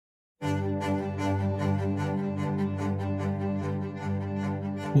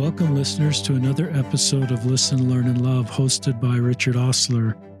Welcome, listeners, to another episode of Listen, Learn, and Love, hosted by Richard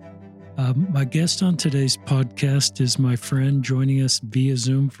Osler. My guest on today's podcast is my friend joining us via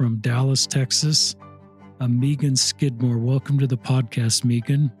Zoom from Dallas, Texas, Meagan Skidmore. Welcome to the podcast,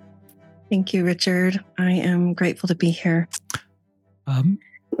 Meagan. Thank you, Richard. I am grateful to be here.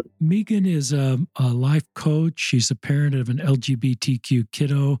 Meagan is a life coach. She's a parent of an LGBTQ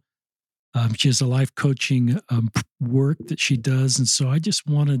kiddo. She has a life coaching work that she does. And so I just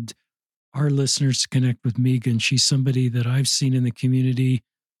wanted our listeners to connect with Meagan. She's somebody that I've seen in the community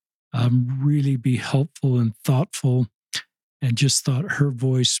really be helpful and thoughtful, and just thought her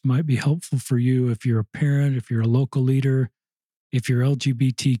voice might be helpful for you if you're a parent, if you're a local leader, if you're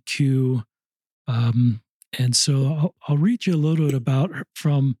LGBTQ. And so I'll read you a little bit about her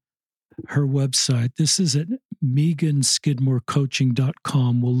from her website. This is at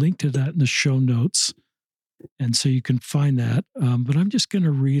meaganskidmorecoaching.com. We'll link to that in the show notes, and so you can find that. But I'm just going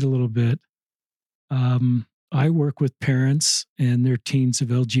to read a little bit. I work with parents and their teens of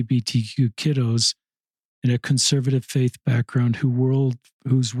LGBTQ kiddos in a conservative faith background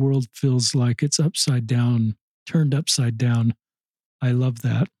whose world feels like it's turned upside down. I love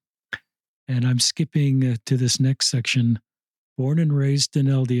that. And I'm skipping to this next section. Born and raised in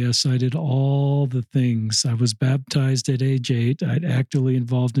LDS, I did all the things. I was baptized at age 8. I'd actively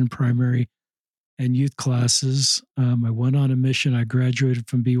involved in primary and youth classes. I went on a mission. I graduated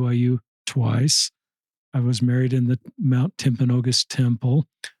from BYU twice. I was married in the Mount Timpanogos Temple.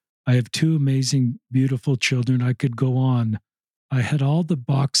 I have 2 amazing, beautiful children. I could go on. I had all the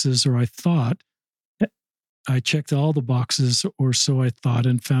boxes, or I thought. I checked all the boxes, or so I thought,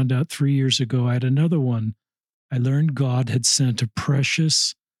 and found out 3 years ago I had another one. I learned God had sent a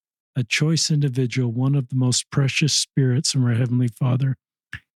choice individual, one of the most precious spirits from our Heavenly Father.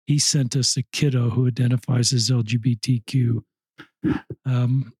 He sent us a kiddo who identifies as LGBTQ.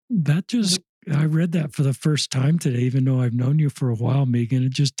 I read that for the first time today, even though I've known you for a while, Meagan. It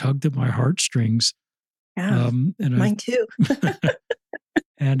just tugged at my heartstrings. Yeah, mine too.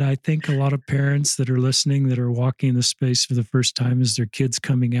 And I think a lot of parents that are listening that are walking in the space for the first time as their kids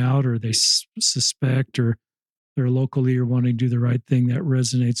coming out, or they suspect, or their local leader wanting to do the right thing, that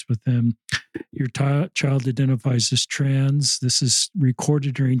resonates with them. Your child identifies as trans. This is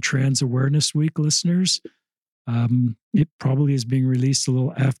recorded during Trans Awareness Week, listeners. It probably is being released a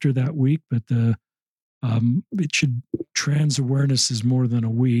little after that week, but trans awareness is more than a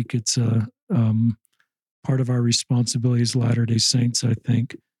week. It's a part of our responsibility as Latter-day Saints, I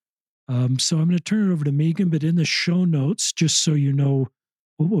think. So I'm going to turn it over to Meagan, but in the show notes, just so you know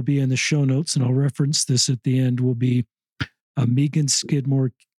what will be in the show notes, and I'll reference this at the end, will be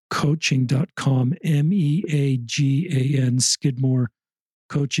meaganskidmorecoaching.com, MEAGAN,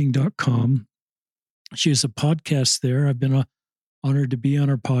 skidmorecoaching.com. She has a podcast there. I've been honored to be on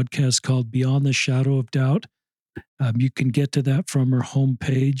her podcast called Beyond the Shadow of Doubt. You can get to that from her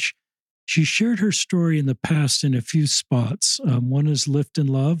homepage. She shared her story in the past in a few spots. One is Lift and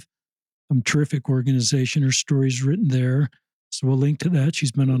Love, terrific organization. Her story's written there. So we'll link to that.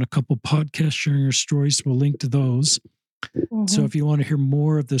 She's been on a couple podcasts sharing her stories. So we'll link to those. Mm-hmm. So if you want to hear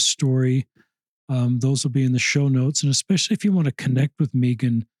more of this story, those will be in the show notes. And especially if you want to connect with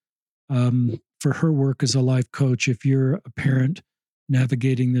Meagan for her work as a life coach, if you're a parent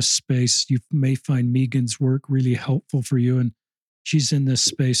navigating this space, you may find Meagan's work really helpful for you. And she's in this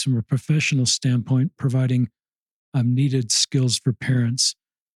space from a professional standpoint, providing needed skills for parents.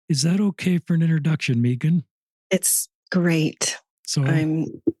 Is that okay for an introduction, Meagan? It's great. So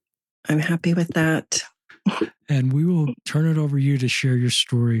I'm happy with that. And we will turn it over to you to share your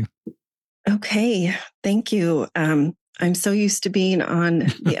story. Okay. Thank you. I'm so used to being on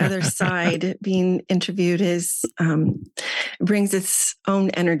the other side. Being interviewed brings its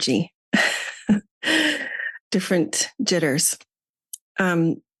own energy, different jitters.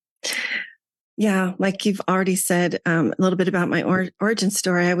 Yeah, like you've already said, a little bit about my origin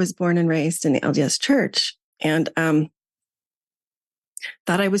story. I was born and raised in the LDS Church, and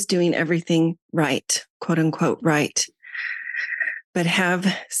thought I was doing everything right, quote unquote, right, but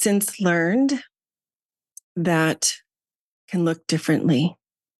have since learned that can look differently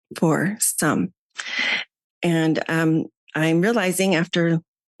for some. And I'm realizing after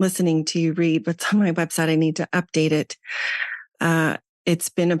listening to you read what's on my website, I need to update it. It's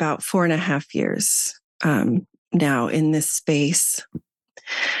been about 4.5 years now in this space.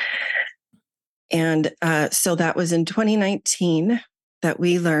 And so that was in 2019 that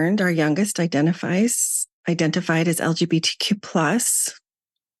we learned our youngest identified as LGBTQ+.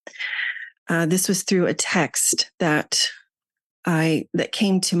 This was through a text that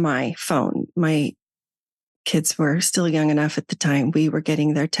came to my phone. My kids were still young enough at the time. We were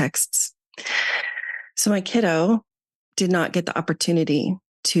getting their texts. So my kiddo did not get the opportunity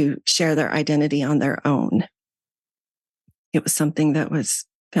to share their identity on their own. It was something that was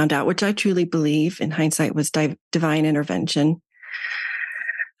found out, which I truly believe in hindsight was divine intervention.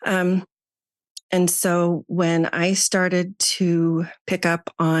 And so when I started to pick up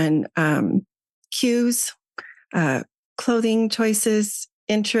on cues, clothing choices,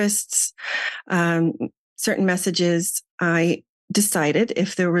 interests, certain messages, I decided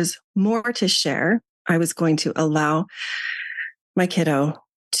if there was more to share, I was going to allow my kiddo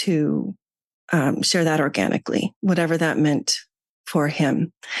to share that organically, whatever that meant for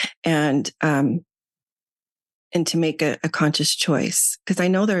him, and to make a conscious choice. Because I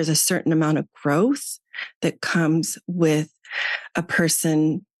know there is a certain amount of growth that comes with a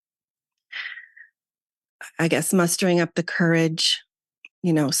person, I guess, mustering up the courage,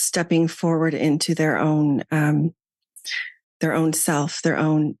 stepping forward into their own self, their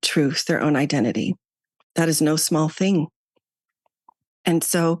own truth, their own identity. That is no small thing. And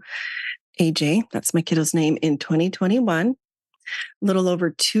so AJ, that's my kiddo's name, in 2021, a little over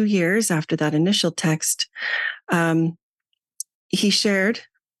 2 years after that initial text, he shared,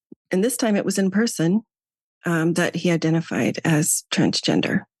 and this time it was in person, that he identified as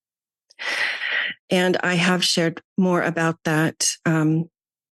transgender. And I have shared more about that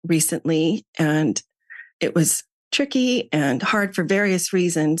recently, and it was tricky and hard for various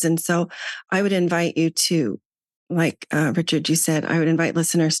reasons. And so I would invite you to, like Richard, you said, I would invite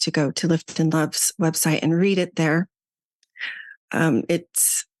listeners to go to Lift and Love's website and read it there.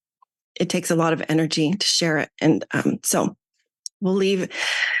 It takes a lot of energy to share it. And so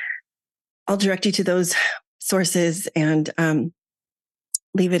I'll direct you to those sources and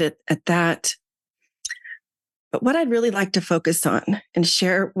leave it at that. But what I'd really like to focus on and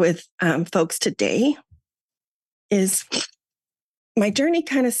share with folks today is my journey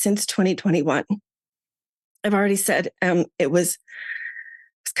kind of since 2021. I've already said it was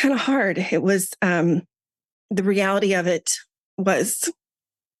kind of hard. It was the reality of it was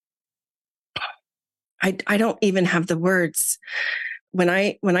I don't even have the words. When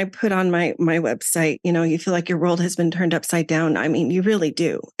I put on my website, you feel like your world has been turned upside down. I mean, you really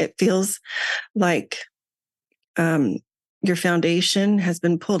do. It feels like your foundation has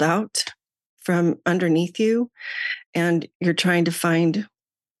been pulled out from underneath you, and you're trying to find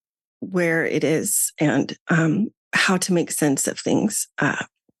where it is and how to make sense of things.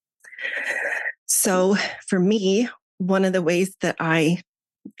 So for me, one of the ways that I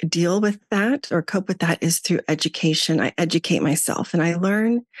deal with that or cope with that is through education. I educate myself and I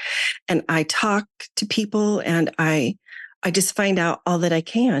learn and I talk to people and I just find out all that I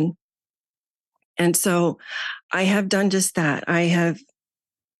can. And so I have done just that. I have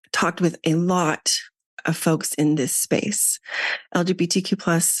talked with a lot of folks in this space, LGBTQ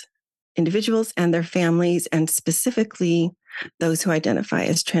plus individuals and their families, and specifically those who identify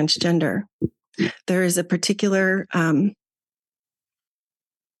as transgender. There is a particular,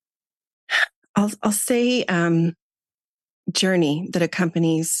 I'll say, journey that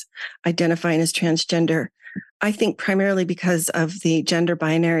accompanies identifying as transgender. I think primarily because of the gender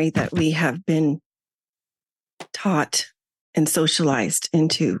binary that we have been taught and socialized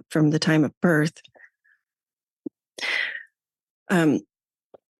into from the time of birth.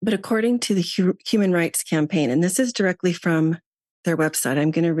 But according to the Human Rights Campaign, and this is directly from their website,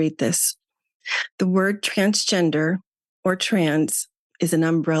 I'm going to read this. The word transgender or trans is an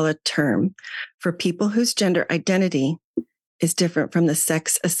umbrella term for people whose gender identity is different from the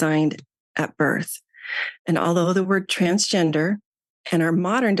sex assigned at birth. And although the word transgender and our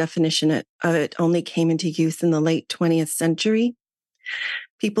modern definition of it only came into use in the late 20th century,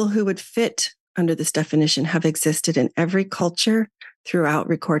 people who would fit under this definition have existed in every culture throughout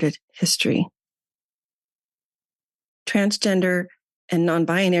recorded history. Transgender and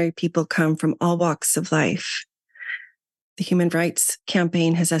non-binary people come from all walks of life. The Human Rights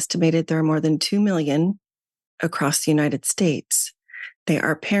Campaign has estimated there are more than 2 million across the United States. They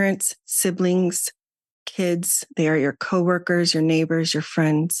are parents, siblings, kids. They are your coworkers, your neighbors, your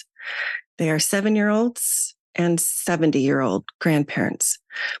friends. They are 7-year-olds and 70-year-old grandparents.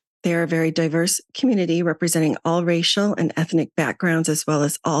 They are a very diverse community representing all racial and ethnic backgrounds as well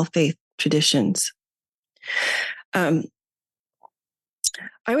as all faith traditions. I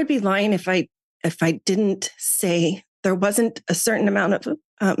would be lying if I didn't say there wasn't a certain amount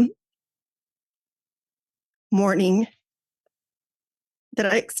of mourning that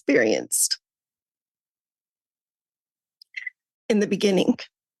I experienced in the beginning.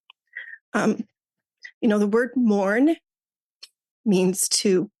 The word mourn means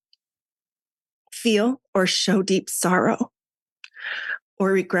to feel or show deep sorrow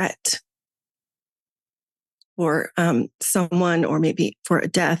or regret for someone, or maybe for a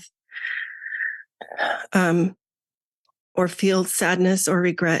death, or feel sadness or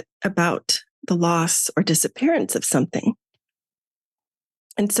regret about the loss or disappearance of something.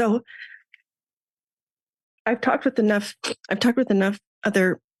 And so I've talked with enough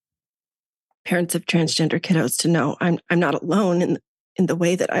other parents of transgender kiddos to know I'm not alone in the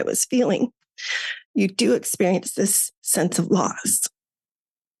way that I was feeling. You do experience this sense of loss.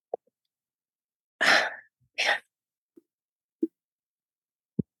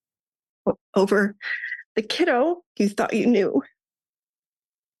 Over the kiddo you thought you knew.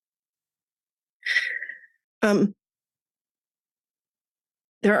 There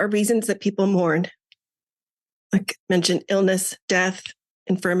are reasons that people mourn, like mentioned, illness, death,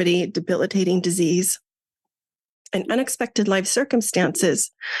 infirmity, debilitating disease, and unexpected life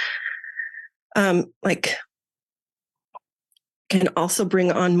circumstances, like can also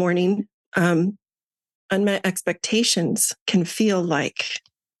bring on mourning. Unmet expectations can feel like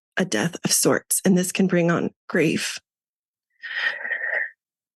a death of sorts, and this can bring on grief.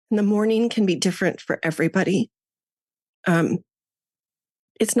 And the mourning can be different for everybody.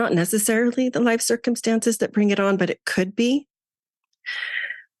 It's not necessarily the life circumstances that bring it on, but it could be.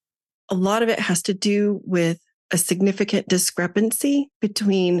 A lot of it has to do with a significant discrepancy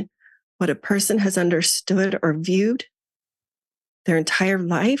between what a person has understood or viewed their entire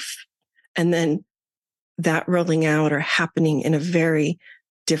life, and then that rolling out or happening in a very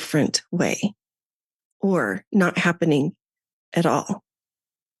different way, or not happening at all.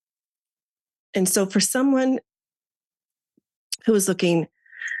 And so for someone who is looking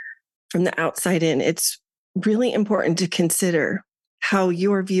from the outside in, it's really important to consider how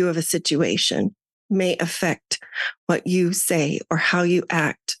your view of a situation may affect what you say or how you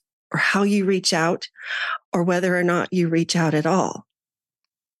act or how you reach out, or whether or not you reach out at all.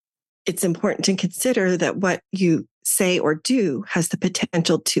 It's important to consider that what you say or do has the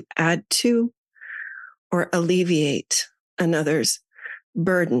potential to add to or alleviate another's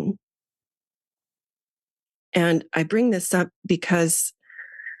burden. And I bring this up because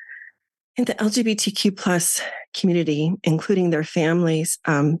in the LGBTQ plus community, including their families,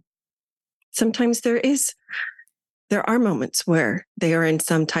 sometimes there are moments where they are in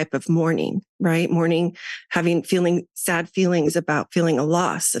some type of mourning, right? Mourning, feeling sad feelings about feeling a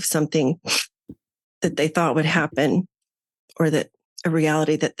loss of something that they thought would happen, or that a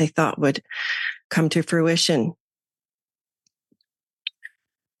reality that they thought would come to fruition.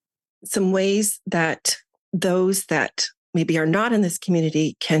 Some ways that those that maybe are not in this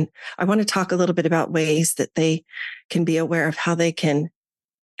community I want to talk a little bit about ways that they can be aware of how they can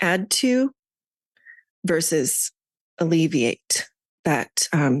add to versus alleviate that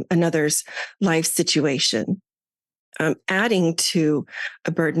another's life situation. Adding to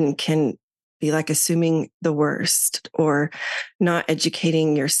a burden can be like assuming the worst, or not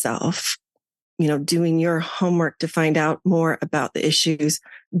educating yourself, doing your homework to find out more about the issues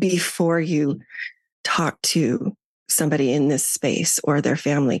before you talk to somebody in this space or their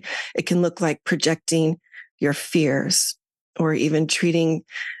family. It can look like projecting your fears, or even treating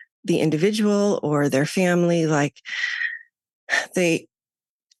the individual or their family like they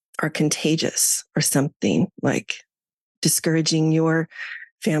are contagious, or something, like discouraging your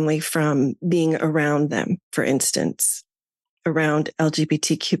family from being around them, for instance, around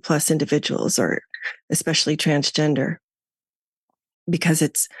LGBTQ plus individuals, or especially transgender,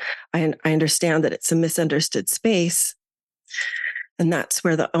 because I understand that it's a misunderstood space. And that's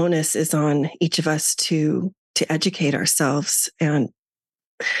where the onus is on each of us to educate ourselves. And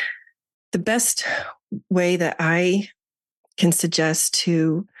the best way that I can suggest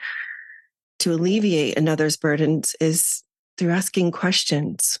to alleviate another's burdens is through asking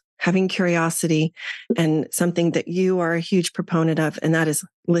questions, having curiosity, and something that you are a huge proponent of, and that is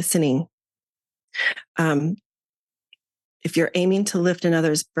listening. If you're aiming to lift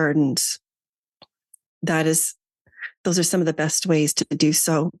another's burdens, those are some of the best ways to do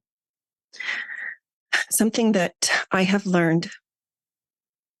so. Something that I have learned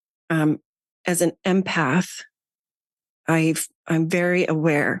as an empath, I'm very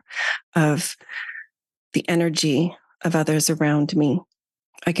aware of the energy of others around me.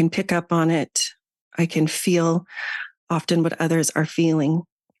 I can pick up on it. I can feel often what others are feeling.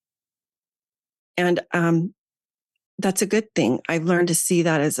 And that's a good thing. I've learned to see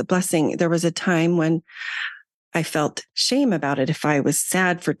that as a blessing. There was a time when I felt shame about it if I was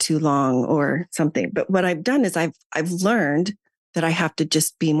sad for too long or something. But what I've done is I've learned that I have to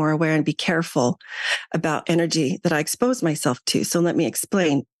just be more aware and be careful about energy that I expose myself to. So let me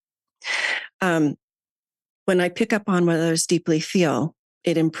explain. Um, when I pick up on what others deeply feel,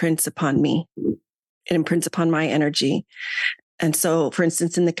 it imprints upon me. It imprints upon my energy. And so, for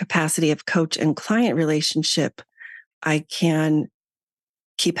instance, in the capacity of coach and client relationship, I can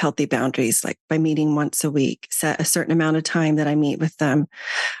keep healthy boundaries, like by meeting once a week, set a certain amount of time that I meet with them.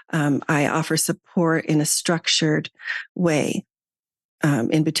 I offer support in a structured way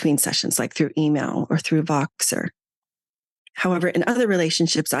in between sessions, like through email or through Voxer. However, in other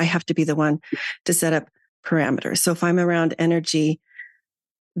relationships, I have to be the one to set up parameters. So if I'm around energy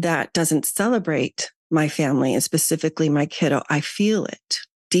that doesn't celebrate my family and specifically my kiddo, I feel it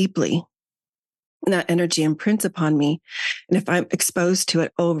deeply. And that energy imprints upon me. And if I'm exposed to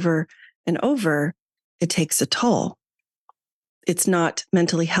it over and over, it takes a toll. It's not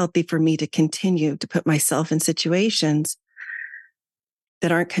mentally healthy for me to continue to put myself in situations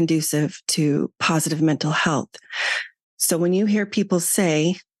that aren't conducive to positive mental health. So when you hear people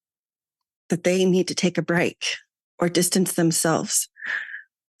say that they need to take a break or distance themselves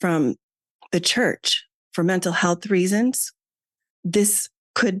from the church for mental health reasons, this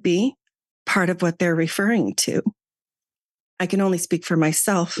could be part of what they're referring to. I can only speak for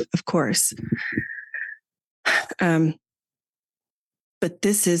myself, of course. But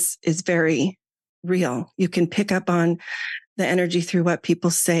this is very real. You can pick up on the energy through what people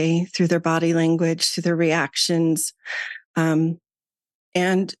say, through their body language, through their reactions, and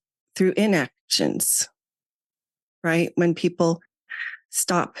through inactions, right? When people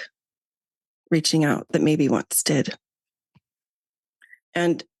stop reaching out that maybe once did.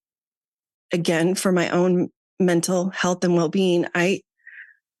 And again, for my own mental health and well-being, I'm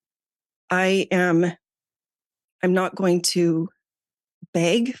not going to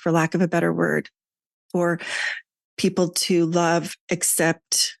beg, for lack of a better word, for people to love,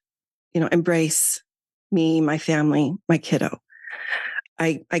 accept, embrace me, my family, my kiddo.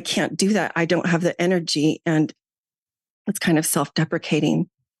 I can't do that. I don't have the energy, and it's kind of self-deprecating.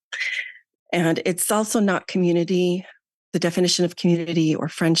 And it's also not community, the definition of community or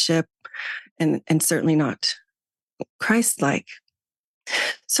friendship, and certainly not Christ-like.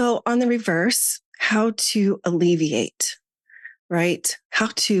 So on the reverse, how to alleviate, right? How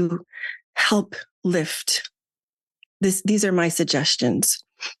to help lift. These are my suggestions.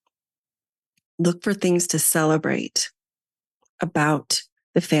 Look for things to celebrate about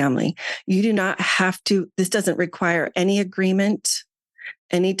the family. You do not have to, this doesn't require any agreement,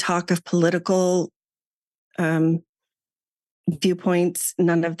 any talk of political viewpoints,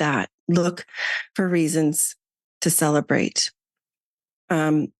 none of that. Look for reasons to celebrate.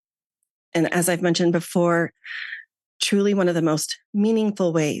 And as I've mentioned before, truly one of the most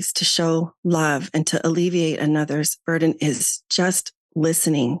meaningful ways to show love and to alleviate another's burden is just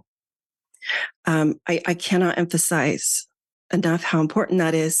listening. I cannot emphasize enough how important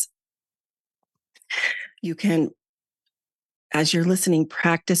that is. You can, as you're listening,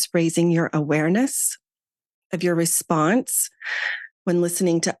 practice raising your awareness of your response when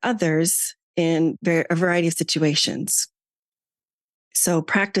listening to others in a variety of situations. So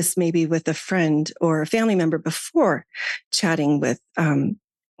practice maybe with a friend or a family member before chatting with the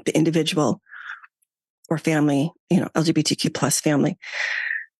individual or family, LGBTQ plus family.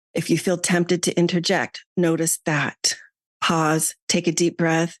 If you feel tempted to interject, notice that. Pause, take a deep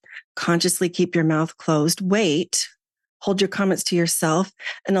breath, consciously keep your mouth closed, wait, hold your comments to yourself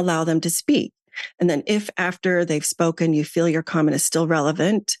and allow them to speak. And then if after they've spoken, you feel your comment is still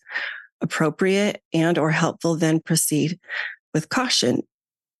relevant, appropriate, and or helpful, then proceed with caution.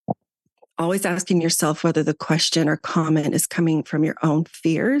 Always asking yourself whether the question or comment is coming from your own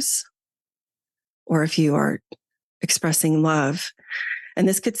fears or if you are expressing love. And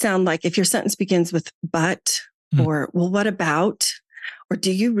this could sound like if your sentence begins with but, or well, what about, or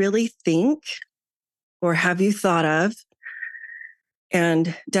do you really think, or have you thought of,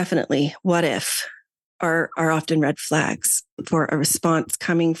 and definitely what if are often red flags for a response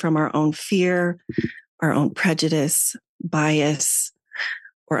coming from our own fear, our own prejudice, bias,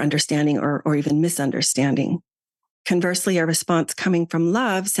 or understanding or even misunderstanding. Conversely, a response coming from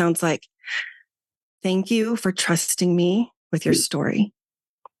love sounds like, thank you for trusting me with your story.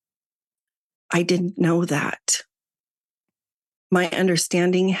 I didn't know that. My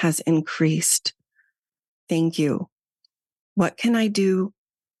understanding has increased. Thank you. What can I do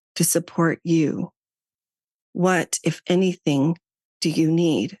to support you? What, if anything, do you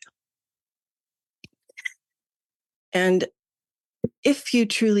need? And if you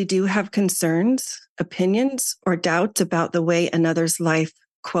truly do have concerns, opinions, or doubts about the way another's life,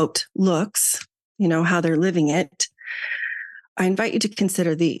 quote, looks, how they're living it, I invite you to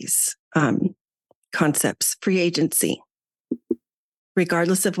consider these concepts: free agency.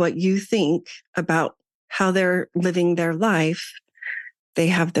 regardless of what you think about how they're living their life, they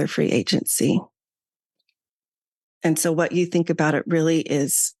have their free agency. And so what you think about it really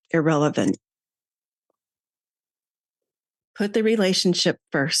is irrelevant. Put the relationship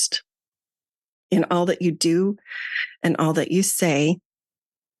first in all that you do and all that you say.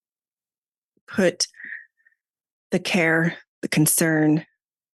 Put the care, the concern,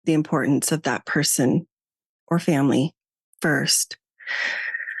 the importance of that person or family first.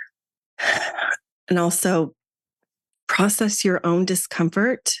 And also process your own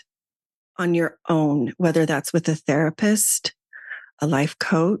discomfort on your own, whether that's with a therapist, a life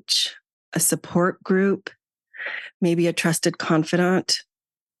coach, a support group, maybe a trusted confidant.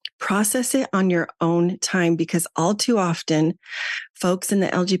 Process it on your own time, because all too often, folks in the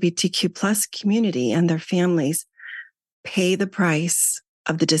LGBTQ plus community and their families pay the price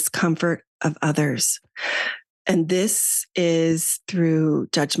of the discomfort of others. And this is through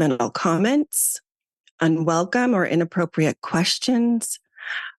judgmental comments, unwelcome or inappropriate questions,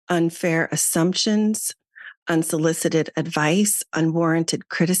 unfair assumptions, unsolicited advice, unwarranted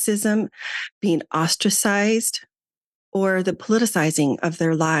criticism, being ostracized, or the politicizing of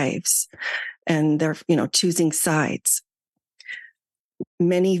their lives and their, choosing sides.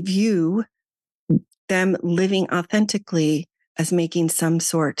 Many view them living authentically as making some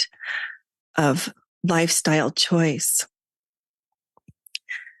sort of lifestyle choice.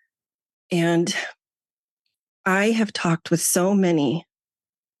 And I have talked with so many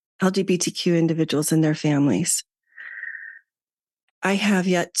LGBTQ individuals and their families. I have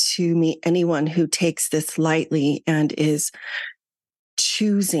yet to meet anyone who takes this lightly and is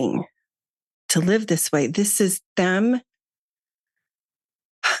choosing to live this way. This is them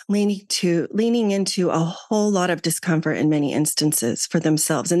leaning into a whole lot of discomfort in many instances for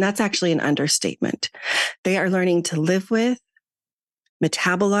themselves. And that's actually an understatement. They are learning to live with,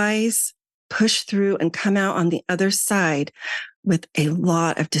 metabolize, push through, and come out on the other side with a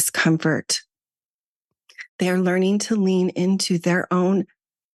lot of discomfort. They are learning to lean into their own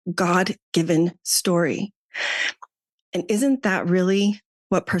God-given story. And isn't that really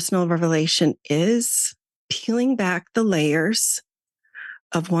what personal revelation is? Peeling back the layers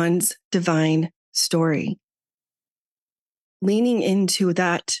of one's divine story. Leaning into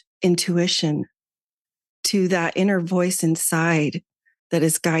that intuition, to that inner voice inside that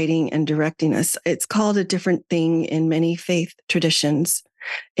is guiding and directing us. It's called a different thing in many faith traditions: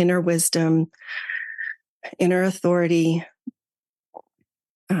 inner wisdom, inner authority,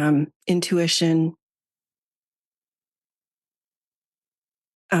 intuition.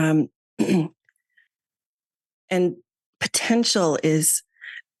 And potential is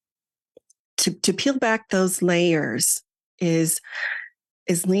to peel back those layers is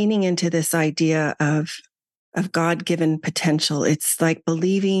leaning into this idea of God-given potential. It's like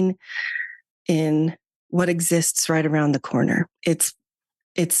believing in what exists right around the corner. It's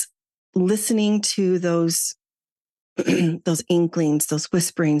listening to those those inklings, those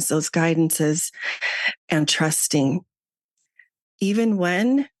whisperings, those guidances, and trusting, even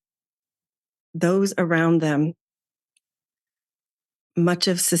when those around them, much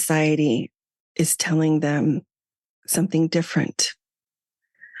of society, is telling them something different,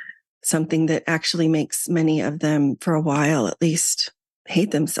 something that actually makes many of them, for a while at least,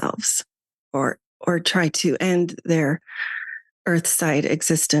 hate themselves or try to end their earthside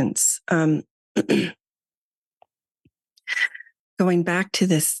existence. Going back to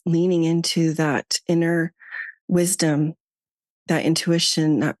this, leaning into that inner wisdom, that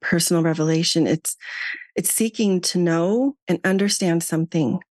intuition, that personal revelation, it's seeking to know and understand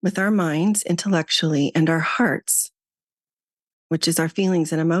something with our minds intellectually and our hearts, which is our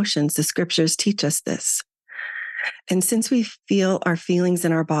feelings and emotions. The scriptures teach us this. And since we feel our feelings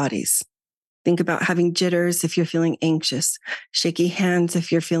in our bodies, think about having jitters if you're feeling anxious, shaky hands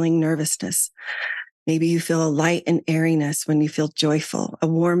if you're feeling nervousness. Maybe you feel a light and airiness when you feel joyful, a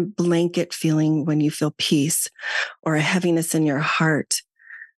warm blanket feeling when you feel peace, or a heaviness in your heart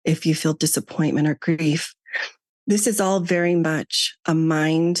if you feel disappointment or grief. This is all very much a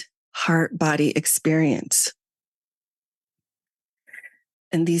mind, heart, body experience.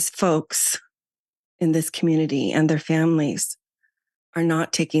 And these folks in this community and their families are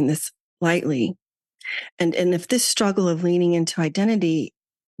not taking this lightly. And if this struggle of leaning into identity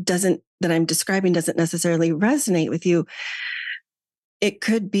that I'm describing doesn't necessarily resonate with you, it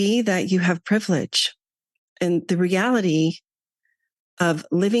could be that you have privilege. And the reality of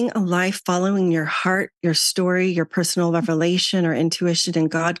living a life following your heart, your story, your personal revelation or intuition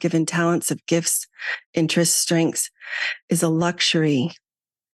and God-given talents of gifts, interests, strengths is a luxury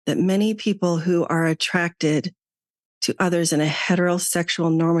that many people who are attracted to others in a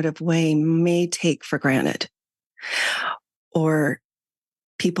heterosexual normative way may take for granted, or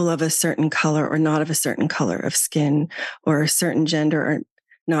people of a certain color or not of a certain color of skin, or a certain gender or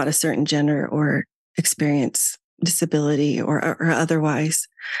not a certain gender, or experience disability or otherwise.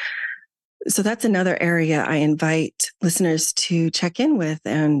 So that's another area I invite listeners to check in with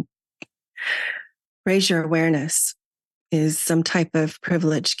and raise your awareness. Is some type of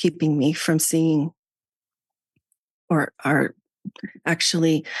privilege keeping me from seeing or are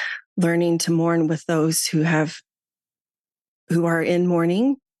actually learning to mourn with those who are in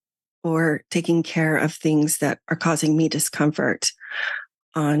mourning or taking care of things that are causing me discomfort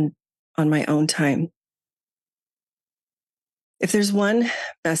on my own time? If there's one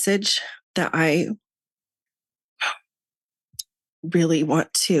message that I really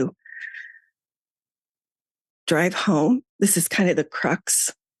want to drive home, this is kind of the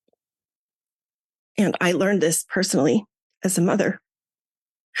crux. And I learned this personally as a mother,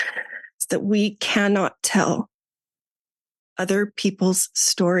 is that we cannot tell other people's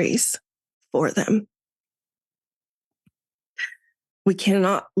stories for them. We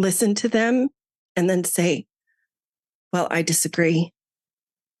cannot listen to them and then say, well, I disagree.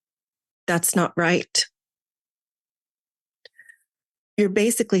 That's not right. You're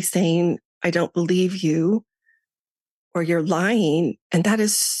basically saying, I don't believe you, or you're lying. And that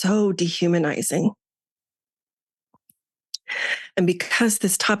is so dehumanizing. And because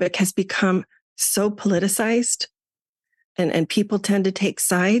this topic has become so politicized and people tend to take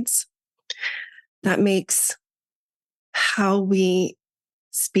sides, that makes how we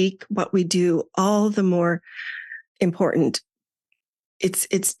speak, what we do, all the more important.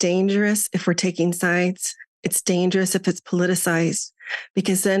 It's dangerous if we're taking sides. It's dangerous if it's politicized,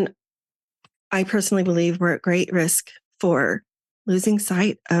 because then I personally believe we're at great risk for losing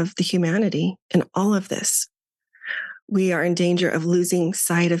sight of the humanity in all of this. We are in danger of losing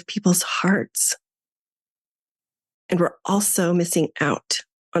sight of people's hearts. And we're also missing out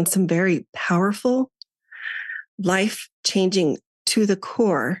on some very powerful, life-changing to the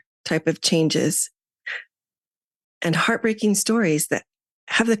core type of changes and heartbreaking stories that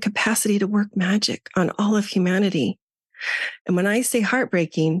have the capacity to work magic on all of humanity. And when I say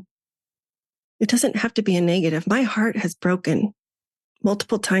heartbreaking, it doesn't have to be a negative. My heart has broken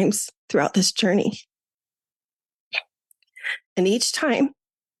multiple times throughout this journey. And each time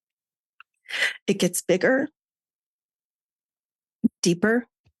it gets bigger, deeper,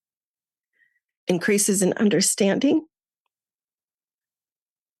 increases in understanding.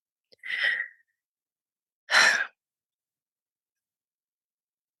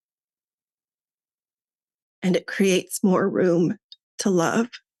 And it creates more room to love.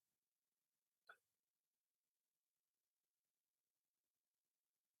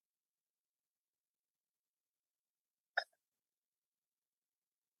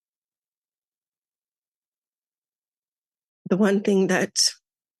 The one thing that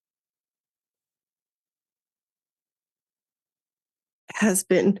has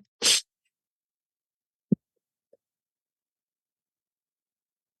been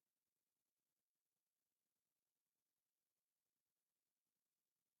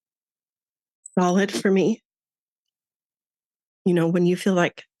solid for me, when you feel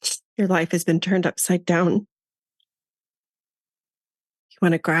like your life has been turned upside down, you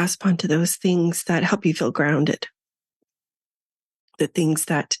want to grasp onto those things that help you feel grounded, the things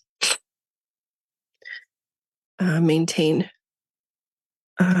that maintain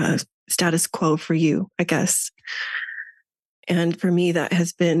status quo for you, I guess. And for me, that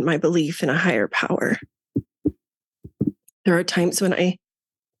has been my belief in a higher power. There are times when I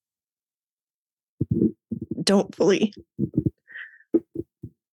don't fully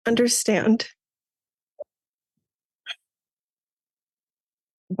understand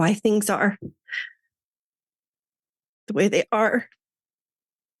why things are the way they are.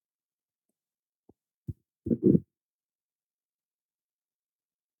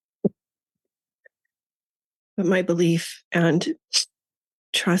 But my belief and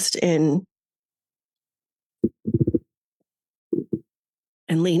trust in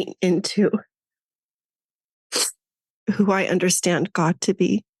and leaning into who I understand God to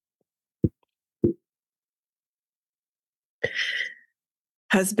be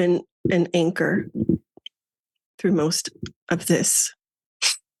has been an anchor through most of this.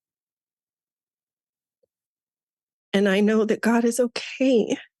 And I know that God is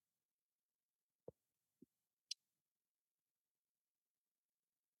okay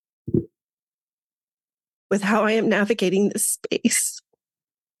with how I am navigating this space,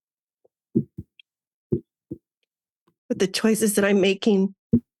 with the choices that I'm making,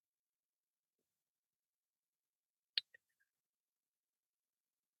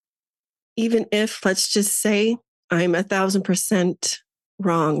 even if, let's just say, I'm 1,000%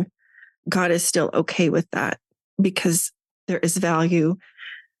 wrong, God is still okay with that because there is value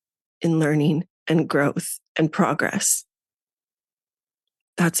in learning and growth and progress.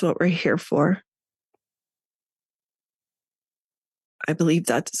 That's what we're here for. I believe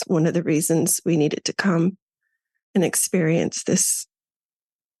that's one of the reasons we needed to come and experience this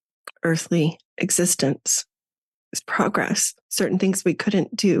earthly existence, this progress, certain things we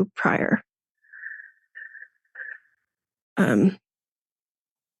couldn't do prior.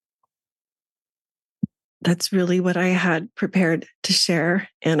 That's really what I had prepared to share,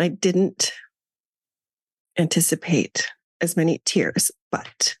 and I didn't anticipate as many tears,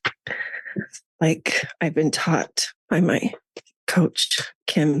 but like I've been taught by my coach,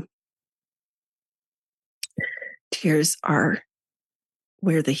 Kim, tears are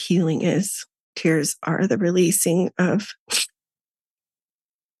where the healing is. Tears are the releasing of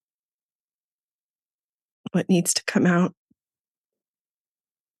what needs to come out.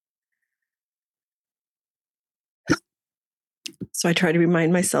 So I try to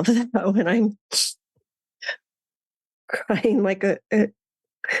remind myself of that when I'm crying like a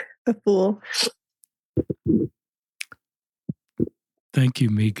fool. Thank you,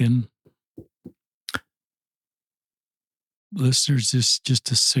 Meagan. Listeners, this is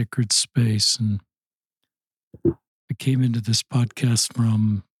just a sacred space. And I came into this podcast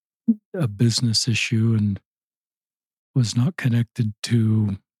from a business issue and was not connected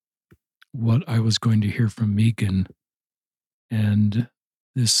to what I was going to hear from Meagan. And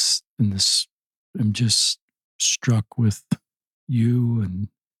this, I'm just struck with you and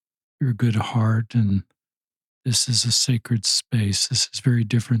your good heart. And this is a sacred space. This is very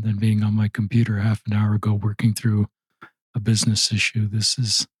different than being on my computer half an hour ago working through a business issue. This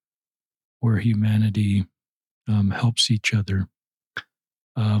is where humanity helps each other.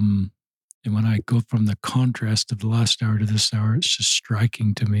 And when I go from the contrast of the last hour to this hour, it's just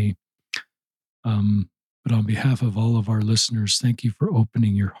striking to me. But on behalf of all of our listeners, thank you for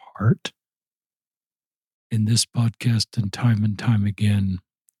opening your heart in this podcast and time again,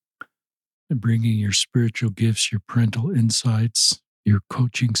 and bringing your spiritual gifts, your parental insights, your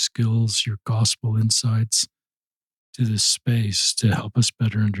coaching skills, your gospel insights to this space to help us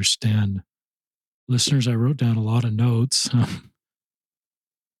better understand. Listeners, I wrote down a lot of notes.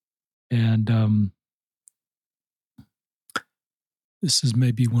 And this is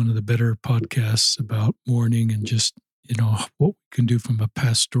maybe one of the better podcasts about mourning and just, what we can do from a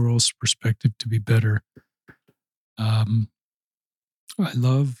pastoral perspective to be better. I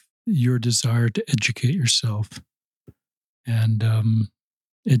love your desire to educate yourself, and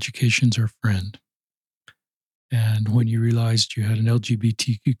education's our friend. And when you realized you had an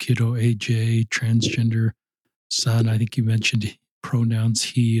LGBTQ kiddo, AJ, transgender son, I think you mentioned pronouns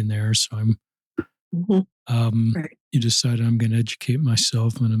he in there. So Right. you decided I'm going to educate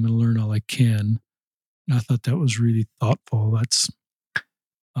myself and I'm going to learn all I can. And I thought that was really thoughtful. That's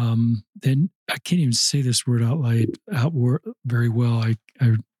then I can't even say this word out very well.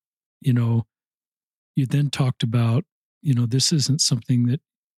 You then talked about, this isn't something that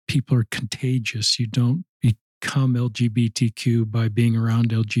people are contagious. You don't become LGBTQ by being around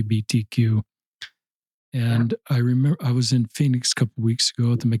LGBTQ. And I remember I was in Phoenix a couple of weeks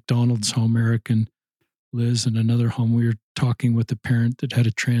ago at the McDonald's home, Eric and Liz, and another home. We were talking with a parent that had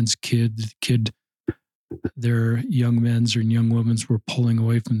a trans kid. The kid, their young men's or young women's were pulling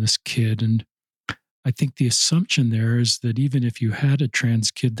away from this kid. And I think the assumption there is that even if you had a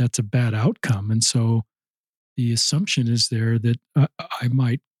trans kid, that's a bad outcome. And so the assumption is there that I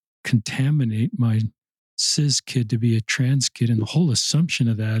might contaminate my cis kid to be a trans kid. And the whole assumption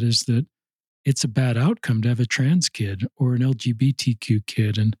of that is that it's a bad outcome to have a trans kid or an LGBTQ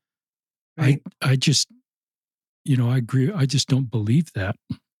kid. And Right. I just, I agree. I just don't believe that.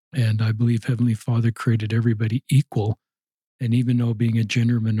 And I believe Heavenly Father created everybody equal. And even though being a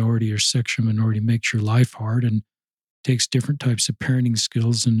gender minority or sexual minority makes your life hard and takes different types of parenting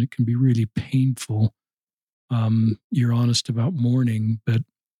skills, and it can be really painful, you're honest about mourning, but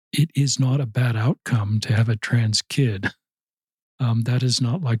it is not a bad outcome to have a trans kid. That is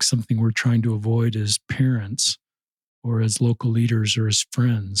not like something we're trying to avoid as parents or as local leaders or as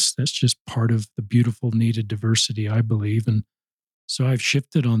friends. That's just part of the beautiful, needed diversity, I believe. And so I've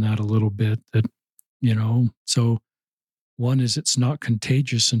shifted on that a little bit that, so one is it's not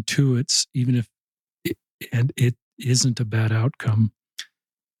contagious, and two, it's even if it isn't a bad outcome.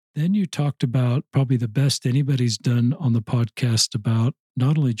 Then you talked about probably the best anybody's done on the podcast about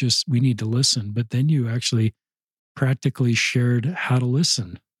not only just we need to listen, but then you actually practically shared how to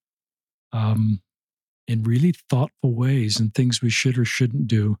listen in really thoughtful ways and things we should or shouldn't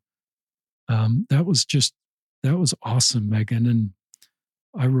do. That was awesome, Megan. And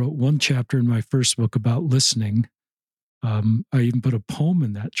I wrote one chapter in my first book about listening. I even put a poem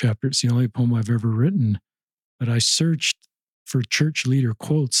in that chapter. It's the only poem I've ever written. But I searched for church leader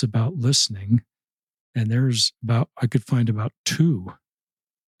quotes about listening, and I could find about two.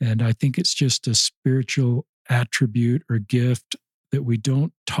 And I think it's just a spiritual attribute or gift that we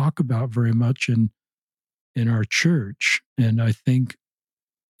don't talk about very much in our church. And I think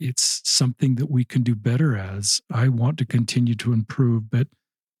it's something that we can do better as. I want to continue to improve, but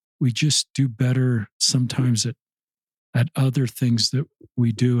we just do better sometimes at other things that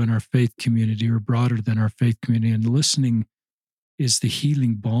we do in our faith community or broader than our faith community. And listening is the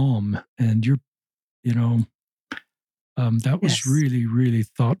healing balm. And that was Yes. really, really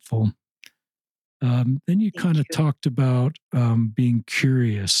thoughtful. Then you Thank kind of you. talked about being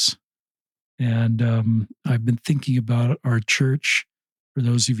curious. And I've been thinking about our church, for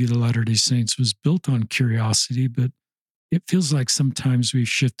those of you, the Latter-day Saints, was built on curiosity, but it feels like sometimes we've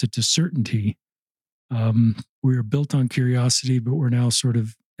shifted to certainty. We are built on curiosity, but we're now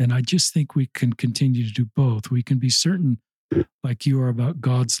and I just think we can continue to do both. We can be certain, like you are, about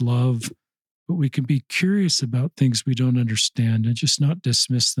God's love, but we can be curious about things we don't understand and just not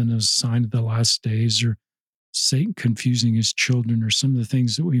dismiss them as a sign of the last days or Satan confusing his children or some of the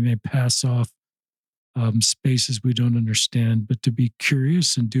things that we may pass off, spaces we don't understand, but to be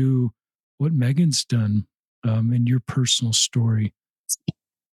curious and do what Megan's done in your personal story.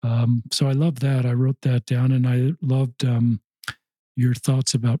 So I love that. I wrote that down, and I loved your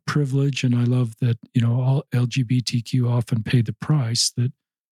thoughts about privilege. And I love that, all LGBTQ often pay the price that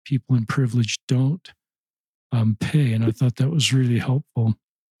people in privilege don't pay. And I thought that was really helpful.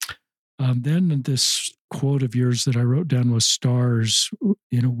 Then this quote of yours that I wrote down was stars.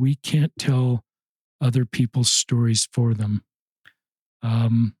 We can't tell other people's stories for them.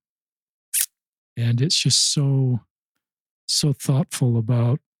 And it's just so thoughtful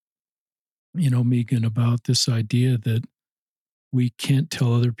about, Meagan, about this idea that we can't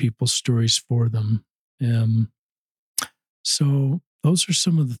tell other people's stories for them. So those are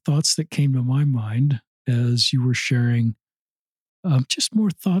some of the thoughts that came to my mind as you were sharing. Just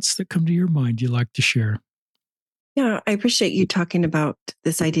more thoughts that come to your mind you'd like to share. Yeah, I appreciate you talking about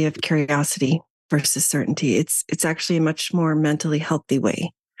this idea of curiosity versus certainty. It's actually a much more mentally healthy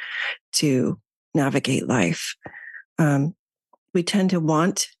way to navigate life. We tend to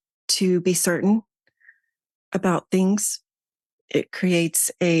want to be certain about things. We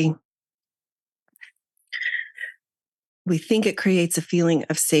think it creates a feeling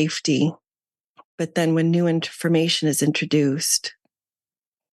of safety, but then when new information is introduced,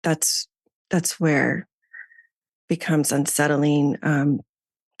 that's where it becomes unsettling.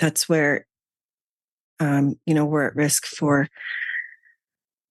 That's where we're at risk for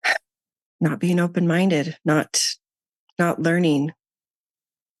not being open-minded, not learning,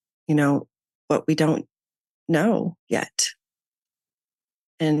 what we don't know yet.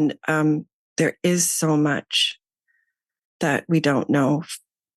 And there is so much that we don't know.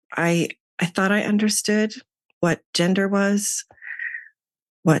 I thought I understood what gender was,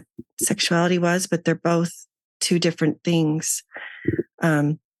 what sexuality was, but they're both two different things.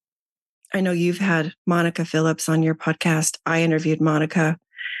 I know you've had Monica Phillips on your podcast. I interviewed Monica.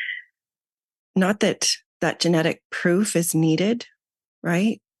 Not that genetic proof is needed,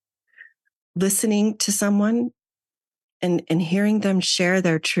 right? Listening to someone and hearing them share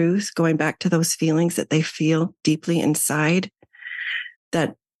their truth, going back to those feelings that they feel deeply inside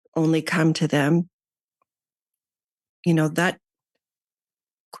that only come to them, that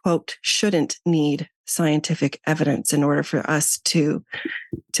quote shouldn't need scientific evidence in order for us to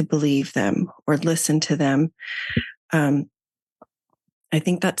believe them or listen to them. I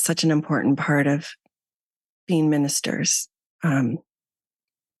think that's such an important part of being ministers.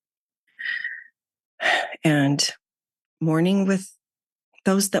 And mourning with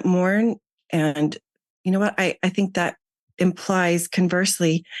those that mourn. And you know what? I think that implies,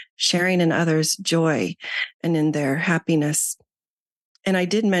 conversely, sharing in others' joy and in their happiness. And I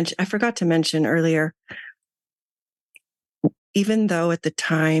forgot to mention earlier, even though at the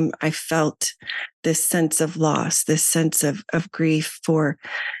time I felt this sense of loss, this sense of grief for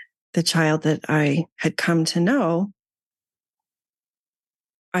the child that I had come to know,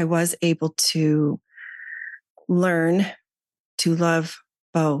 I was able to learn to love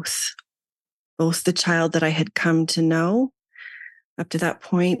both the child that I had come to know up to that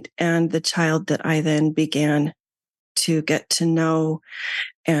point and the child that I then began to get to know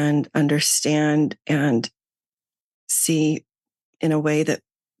and understand and see in a way that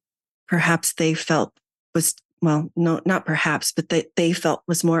perhaps they felt was, well, no, not perhaps, but they felt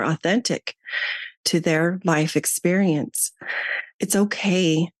was more authentic to their life experience. It's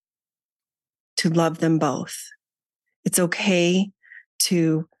okay to love them both. It's okay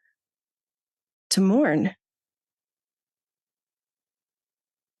to mourn.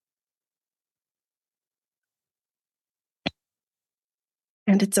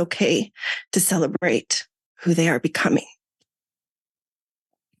 And it's okay to celebrate who they are becoming.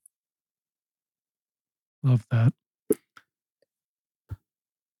 Love that.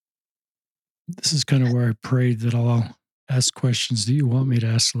 This is kind of where I prayed that I'll ask questions that you want me to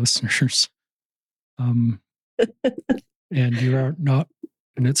ask listeners. And you are not,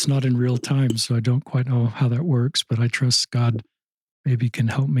 and it's not in real time, so I don't quite know how that works, but I trust God maybe can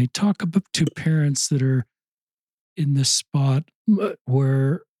help me talk about to parents that are in this spot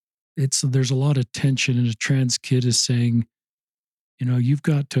where there's a lot of tension, and a trans kid is saying, you've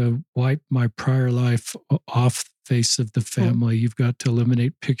got to wipe my prior life off the face of the family. You've got to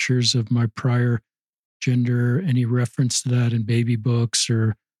eliminate pictures of my prior gender, any reference to that in baby books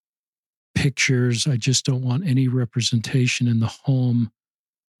or pictures. I just don't want any representation in the home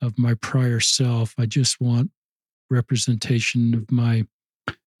of my prior self. I just want representation of my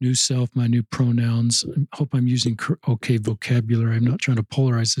new self, my new pronouns. I hope I'm using okay vocabulary. I'm not trying to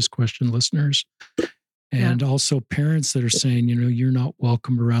polarize this question, listeners. And also parents that are saying, you're not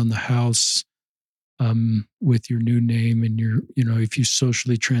welcome around the house with your new name, and if you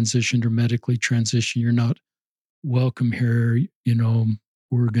socially transitioned or medically transitioned, you're not welcome here.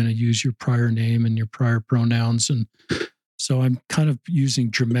 We're going to use your prior name and your prior pronouns. And so I'm kind of using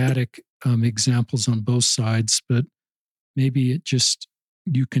dramatic examples on both sides, but maybe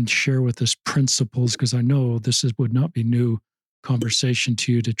you can share with us principles, because I know would not be new conversation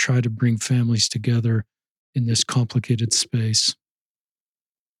to you to try to bring families together in this complicated space.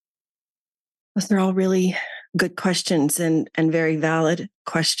 Those are all really good questions and very valid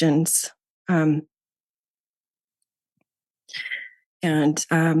questions. Some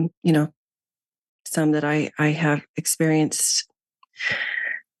that I have experienced.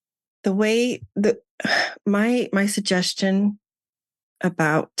 The way that my suggestion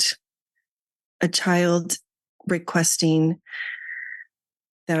about a child requesting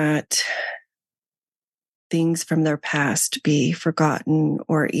that things from their past be forgotten,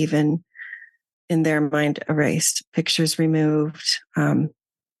 or even in their mind erased, pictures removed,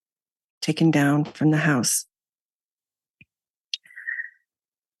 taken down from the house.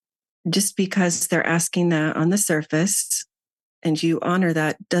 Just because they're asking that on the surface and you honor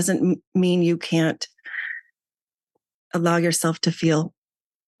that doesn't mean you can't allow yourself to feel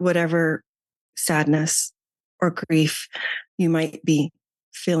whatever sadness or grief you might be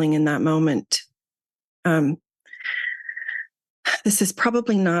feeling in that moment. This is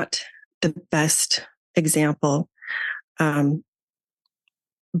probably not the best example.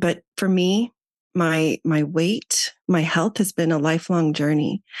 But for me, my weight, my health has been a lifelong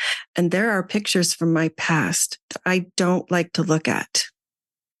journey. And there are pictures from my past that I don't like to look at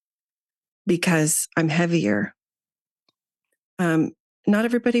because I'm heavier. Not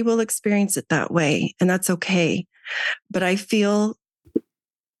everybody will experience it that way, and that's okay. But I feel,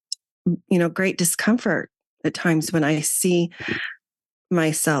 great discomfort at times when I see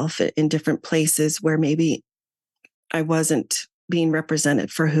myself in different places where maybe I wasn't being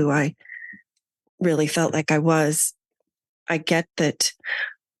represented for who I really felt like I was. I get that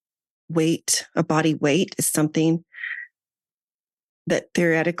a body weight is something that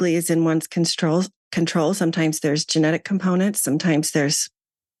theoretically is in one's control. Sometimes there's genetic components, sometimes there's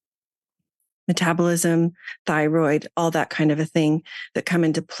metabolism, thyroid, all that kind of a thing that come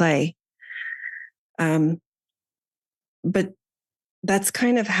into play. But that's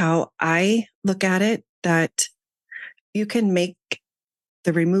kind of how I look at it, that you can make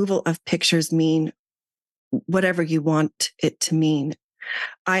the removal of pictures mean whatever you want it to mean.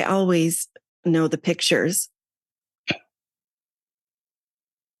 I always know the pictures.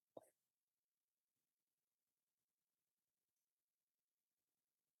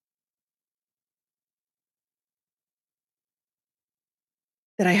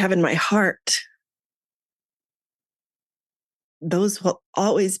 That I have in my heart, those will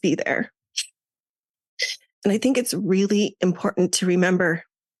always be there. And I think it's really important to remember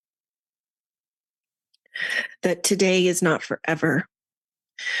that today is not forever.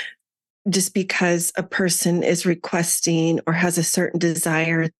 Just because a person is requesting or has a certain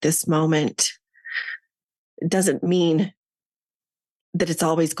desire at this moment doesn't mean that it's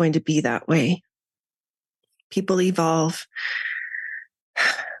always going to be that way. People evolve,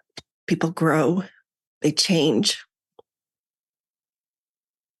 people grow, they change.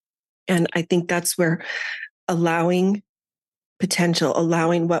 And I think that's where allowing potential,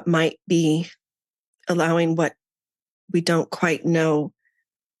 allowing what might be, allowing what we don't quite know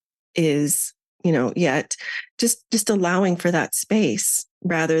is, yet, just allowing for that space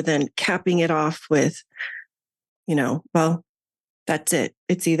rather than capping it off with, well, that's it.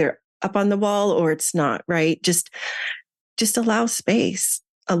 It's either up on the wall or it's not, right? Just allow space,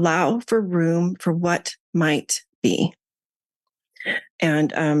 allow for room for what might be.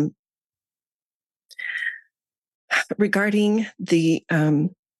 And regarding the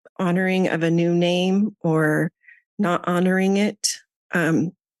honoring of a new name or not honoring it,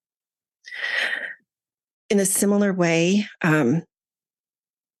 in a similar way,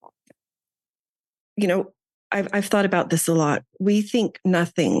 I've thought about this a lot. We think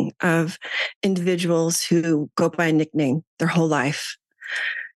nothing of individuals who go by a nickname their whole life.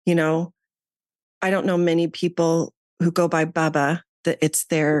 I don't know many people who go by Baba, that it's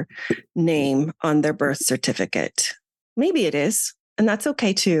their name on their birth certificate. Maybe it is, and that's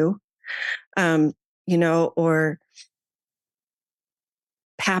okay too. Or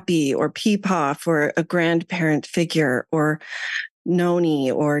Pappy or Peepaw for a grandparent figure, or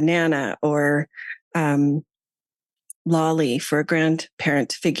Noni or Nana, or Lolly for a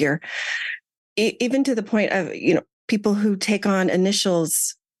grandparent figure. Even to the point of, people who take on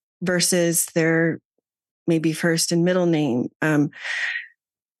initials versus their maybe first and middle name.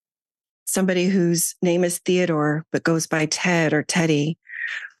 Somebody whose name is Theodore, but goes by Ted or Teddy,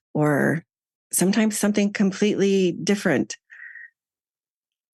 or sometimes something completely different.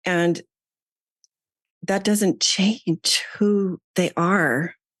 And that doesn't change who they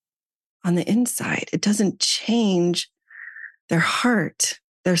are on the inside. It doesn't change their heart,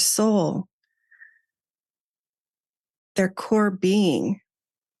 their soul, their core being.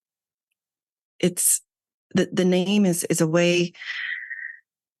 It's the name is a way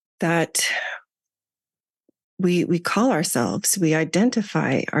that we call ourselves, we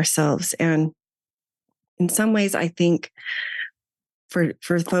identify ourselves. And in some ways, I think for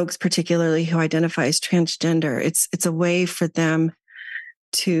folks, particularly who identify as transgender, it's a way for them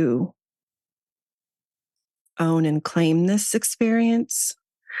to own and claim this experience,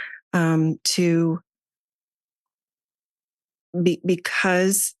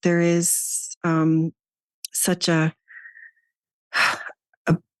 because there is such a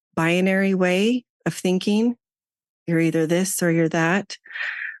binary way of thinking. You're either this or you're that.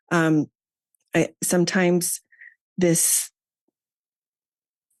 Sometimes this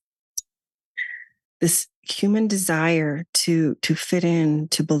human desire to fit in,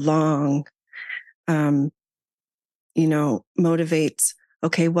 to belong, motivates.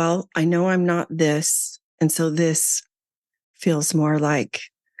 Okay, well, I know I'm not this, and so this feels more like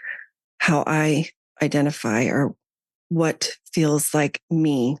how I identify, or what feels like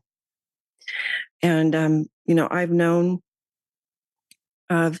me. And I've known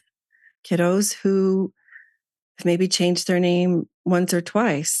of kiddos who have maybe changed their name once or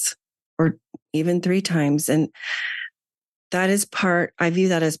twice, or even 3 times. And that is I view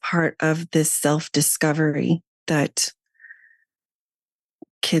that as part of this self-discovery that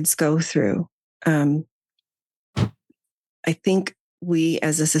kids go through. I think we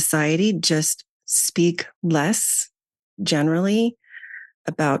as a society just speak less generally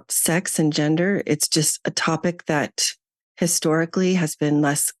about sex and gender. It's just a topic that historically has been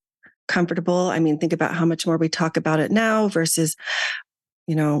less comfortable. I mean, think about how much more we talk about it now versus,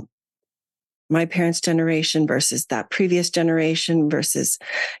 my parents' generation versus that previous generation versus,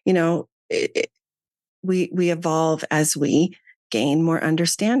 we evolve as we gain more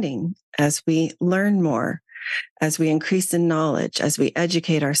understanding, as we learn more, as we increase in knowledge, as we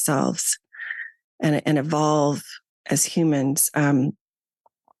educate ourselves and evolve as humans.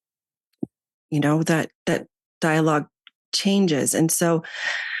 That dialogue changes. And so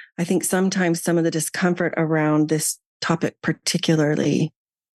I think sometimes some of the discomfort around this topic particularly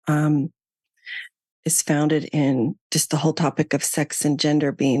is founded in just the whole topic of sex and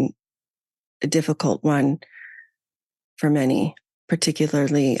gender being a difficult one for many,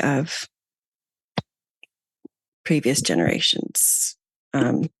 particularly of previous generations,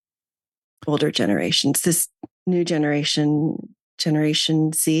 older generations. This new generation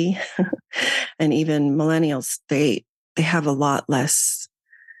Z, and even millennials, they have a lot less,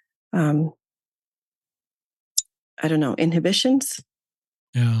 inhibitions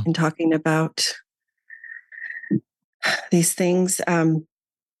in talking about these things.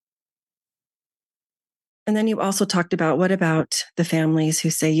 And then you also talked about, what about the families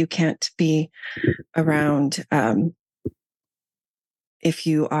who say you can't be around if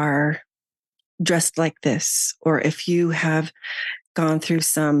you are dressed like this, or if you have gone through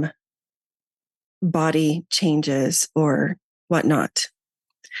some body changes, or whatnot.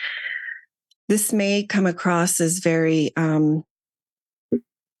 This may come across as very, I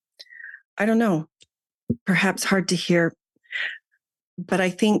don't know, perhaps hard to hear, but I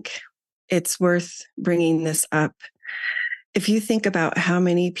think it's worth bringing this up. If you think about how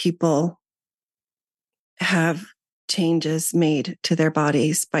many people have changes made to their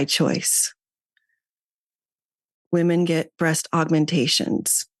bodies by choice, women get breast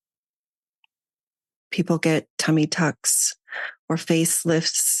augmentations, people get tummy tucks or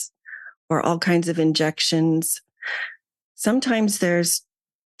facelifts or all kinds of injections. Sometimes there's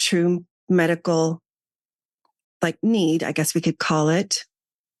true medical need, I guess we could call it.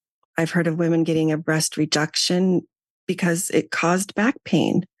 I've heard of women getting a breast reduction because it caused back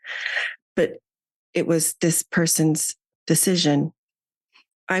pain, but it was this person's decision.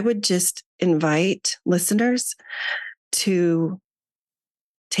 I would just invite listeners to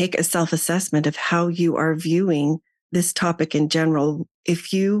take a self-assessment of how you are viewing this topic in general.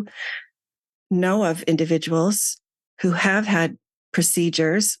 If you know of individuals who have had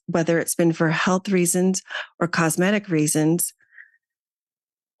procedures, whether it's been for health reasons or cosmetic reasons,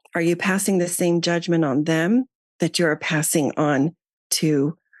 are you passing the same judgment on them that you're passing on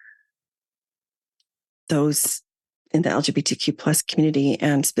to those in the LGBTQ plus community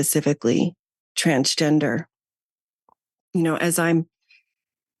and specifically transgender? As I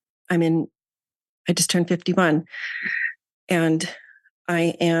just turned 51 and